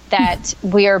quote. that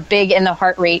we are big in the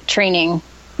heart rate training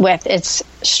with. It's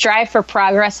strive for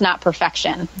progress, not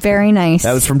perfection. Very nice.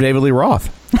 That was from David Lee Roth.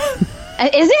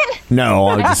 Is it?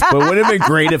 No, but would it have been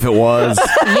great if it was?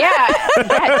 Yeah,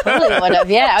 totally would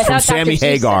have. Yeah, I From thought Sammy Dr. Seuss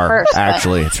Hagar, first,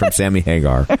 actually. It's from Sammy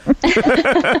Hagar. He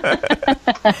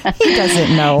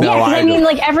doesn't know. No, Yeah, I mean, don't.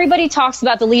 like everybody talks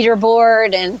about the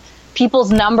leaderboard and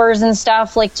people's numbers and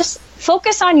stuff. Like, just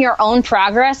focus on your own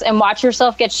progress and watch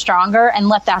yourself get stronger, and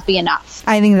let that be enough.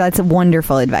 I think that's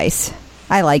wonderful advice.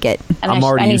 I like it. And I'm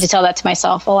already I need used- to tell that to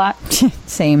myself a lot.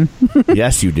 Same.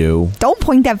 Yes, you do. Don't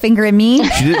point that finger at me.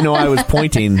 She didn't know I was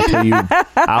pointing until you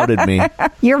outed me.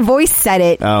 Your voice said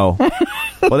it. Oh.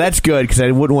 Well, that's good, because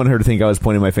I wouldn't want her to think I was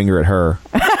pointing my finger at her.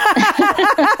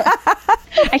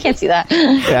 I can't see that.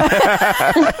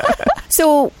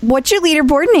 So, what's your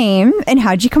leaderboard name, and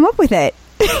how'd you come up with it?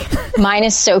 Mine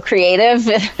is so creative.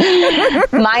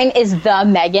 Mine is the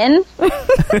Meghan.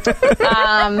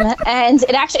 And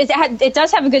it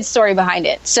does have a good story behind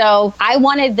it. So I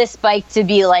wanted this bike to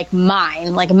be like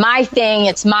mine, like my thing.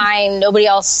 It's mine. Nobody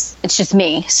else. It's just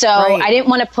me. So Right. I didn't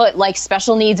want to put like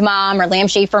special needs mom or Lamb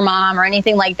Schaefer mom or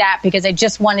anything like that, because I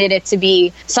just wanted it to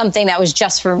be something that was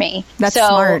just for me. That's so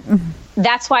smart.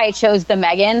 That's why I chose the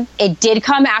Meghan. It did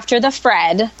come after the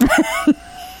Fred.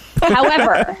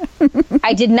 However,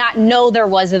 I did not know there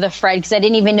was the Fred, because I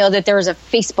didn't even know that there was a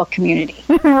Facebook community.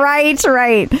 Right.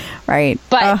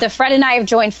 But the Fred and I have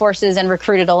joined forces and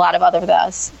recruited a lot of other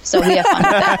those. So we have fun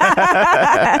with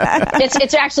that.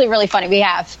 It's actually really funny. We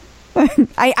have.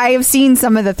 I have seen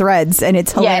some of the threads, and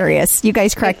it's hilarious. You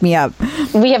guys crack me up.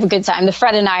 We have a good time. The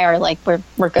Fred and I are like,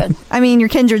 we're good. I mean, you're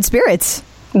kindred spirits.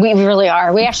 We really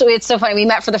are. It's so funny. We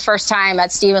met for the first time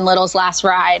at Stephen Little's last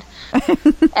ride.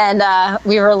 And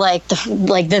we were like,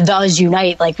 the does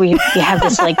unite. Like we have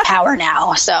this like power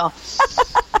now. So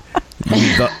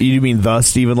You mean the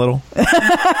Stephen Little?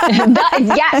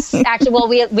 yes, actually, well,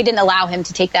 we didn't allow him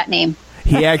to take that name.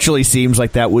 He actually seems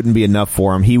like that wouldn't be enough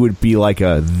for him. He would be like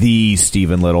the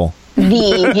Stephen Little.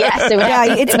 Yes, it would have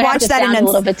to, it's it would have watch to that sound a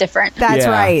little bit different. That's Yeah.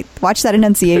 right. Watch that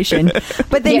enunciation.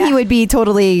 But then he would be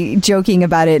totally joking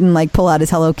about it and like pull out his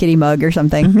Hello Kitty mug or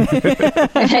something.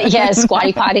 Yeah,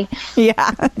 squatty potty.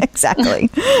 Yeah, exactly.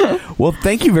 Well,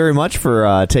 thank you very much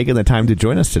for taking the time to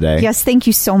join us today. Yes, thank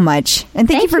you so much, and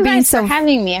thank you for being guys so. for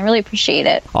having me. I really appreciate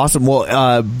it. Awesome.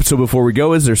 Well, so before we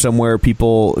go, is there somewhere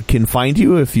people can find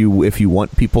you if you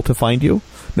want people to find you?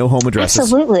 No home addresses.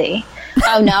 Absolutely.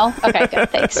 Oh no. Okay. Good.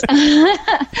 Thanks.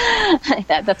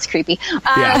 That's creepy.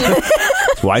 Yeah.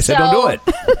 That's why I said don't do it.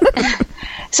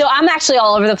 So I'm actually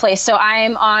all over the place. So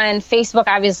I'm on Facebook,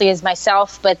 obviously, as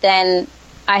myself, but then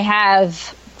I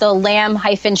have the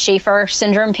Lamb-Schaefer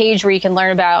syndrome page where you can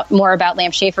learn more about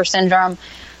Lamb-Schaefer syndrome.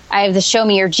 I have the Show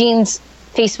Me Your Genes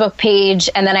Facebook page,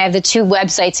 and then I have the two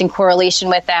websites in correlation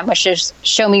with them, which is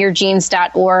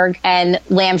showmeyourgenes.org and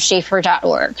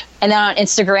lambschaefer.org. And then on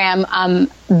Instagram,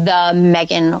 the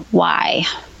Meghan Y.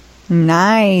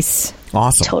 Nice.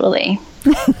 Awesome. Totally.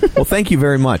 Well, thank you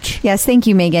very much. Yes, thank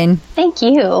you, Megan. Thank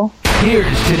you.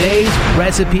 Here's today's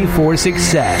recipe for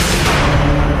success.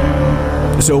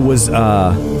 So was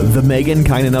the Megan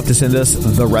kind enough to send us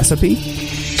the recipe?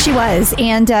 She was,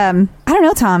 and I don't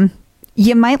know, Tom.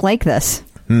 You might like this.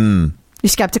 You're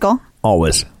skeptical?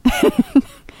 Always.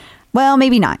 Well,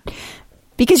 maybe not.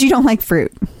 Because you don't like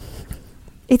fruit.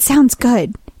 It sounds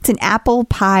good. It's an apple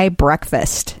pie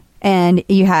breakfast. And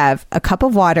you have a cup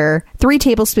of water, 3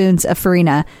 tablespoons of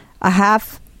farina, a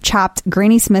half chopped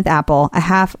Granny Smith apple, a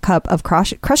half cup of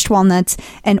crushed walnuts,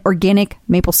 and organic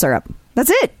maple syrup. That's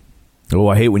it. Oh,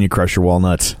 I hate when you crush your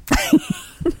walnuts.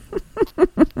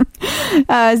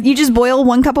 You just boil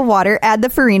 1 cup of water, add the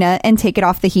farina, and take it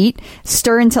off the heat.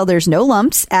 Stir until there's no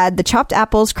lumps. Add the chopped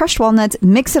apples, crushed walnuts,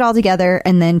 mix it all together,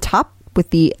 and then top with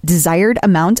the desired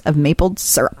amount of maple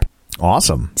syrup.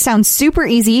 Awesome. Sounds super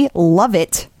easy. Love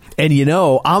it. And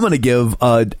I'm gonna give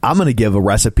a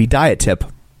recipe diet tip.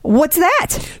 What's that?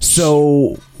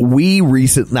 So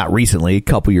not recently, a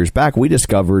couple years back, we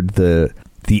discovered the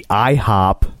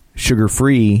IHOP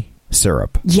sugar-free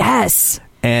syrup. Yes.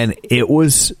 And it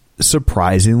was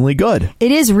surprisingly good.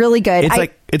 It is really good.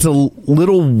 It's a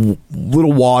little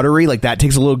watery, like that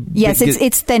takes a little. Yes,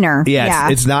 it's thinner. Yeah,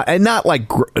 it's not, and not like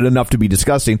enough to be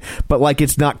disgusting, but like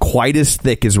it's not quite as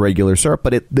thick as regular syrup,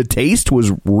 but the taste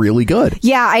was really good.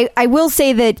 Yeah, I will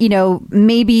say that,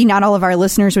 maybe not all of our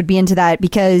listeners would be into that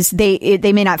because they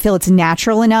may not feel it's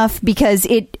natural enough, because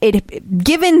it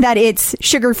given that it's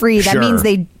sugar free, that means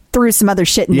they threw some other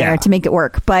shit in there to make it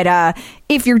work. But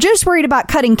if you're just worried about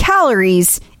cutting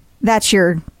calories, that's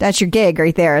your gig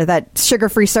right there. That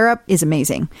sugar-free syrup is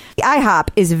amazing. The IHOP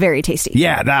is very tasty.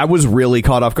 Yeah, I was really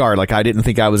caught off guard. Like, I didn't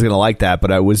think I was going to like that,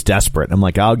 but I was desperate. I'm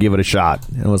like, I'll give it a shot.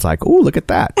 And I was like, ooh, look at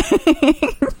that.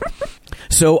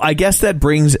 So I guess that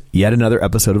brings yet another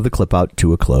episode of the Clip Out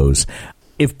to a close.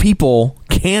 If people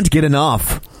can't get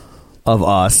enough of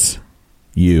us,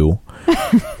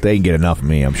 they can get enough of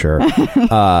me, I'm sure.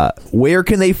 Where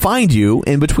can they find you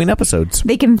in between episodes?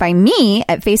 They can find me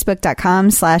at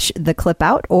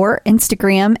facebook.com/theclipout or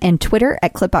Instagram and Twitter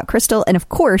at clipoutcrystal, and of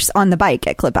course on the bike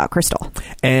at clipoutcrystal.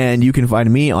 And you can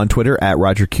find me on Twitter at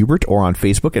Roger Kubert or on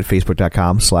Facebook at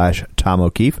facebook.com/Tom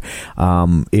O'Keefe.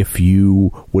 If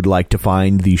you would like to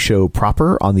find the show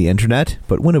proper on the internet,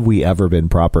 but when have we ever been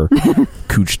proper?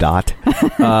 Cooch dot.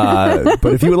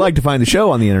 But if you would like to find the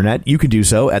show on the internet, you can do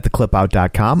so at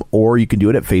theclipout.com, or you can do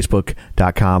it at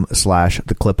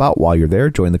facebook.com/theclipout. While you're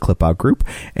there, join the Clip Out group,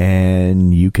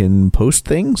 and you can post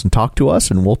things and talk to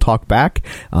us, and we'll talk back.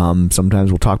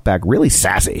 Sometimes we'll talk back really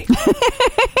sassy.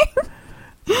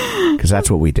 Because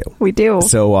that's what we do. We do.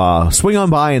 So swing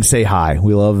on by and say hi.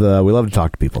 We love to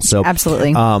talk to people. So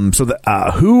absolutely.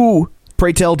 Who,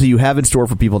 pray tell, do you have in store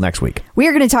for people next week? We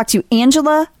are going to talk to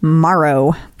Angela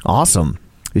Morrow. Awesome.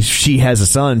 If she has a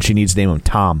son, she needs to name him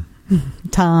Tom.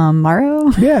 Tom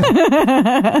Morrow? Yeah.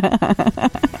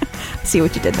 See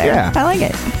what you did there. Yeah. I like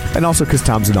it. And also because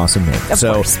Tom's an awesome name. Of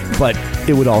course. But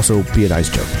it would also be a nice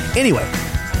joke. Anyway,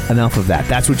 enough of that.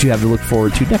 That's what you have to look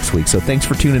forward to next week. So thanks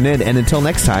for tuning in. And until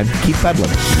next time, keep peddling.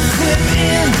 Clip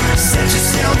in, set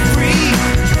yourself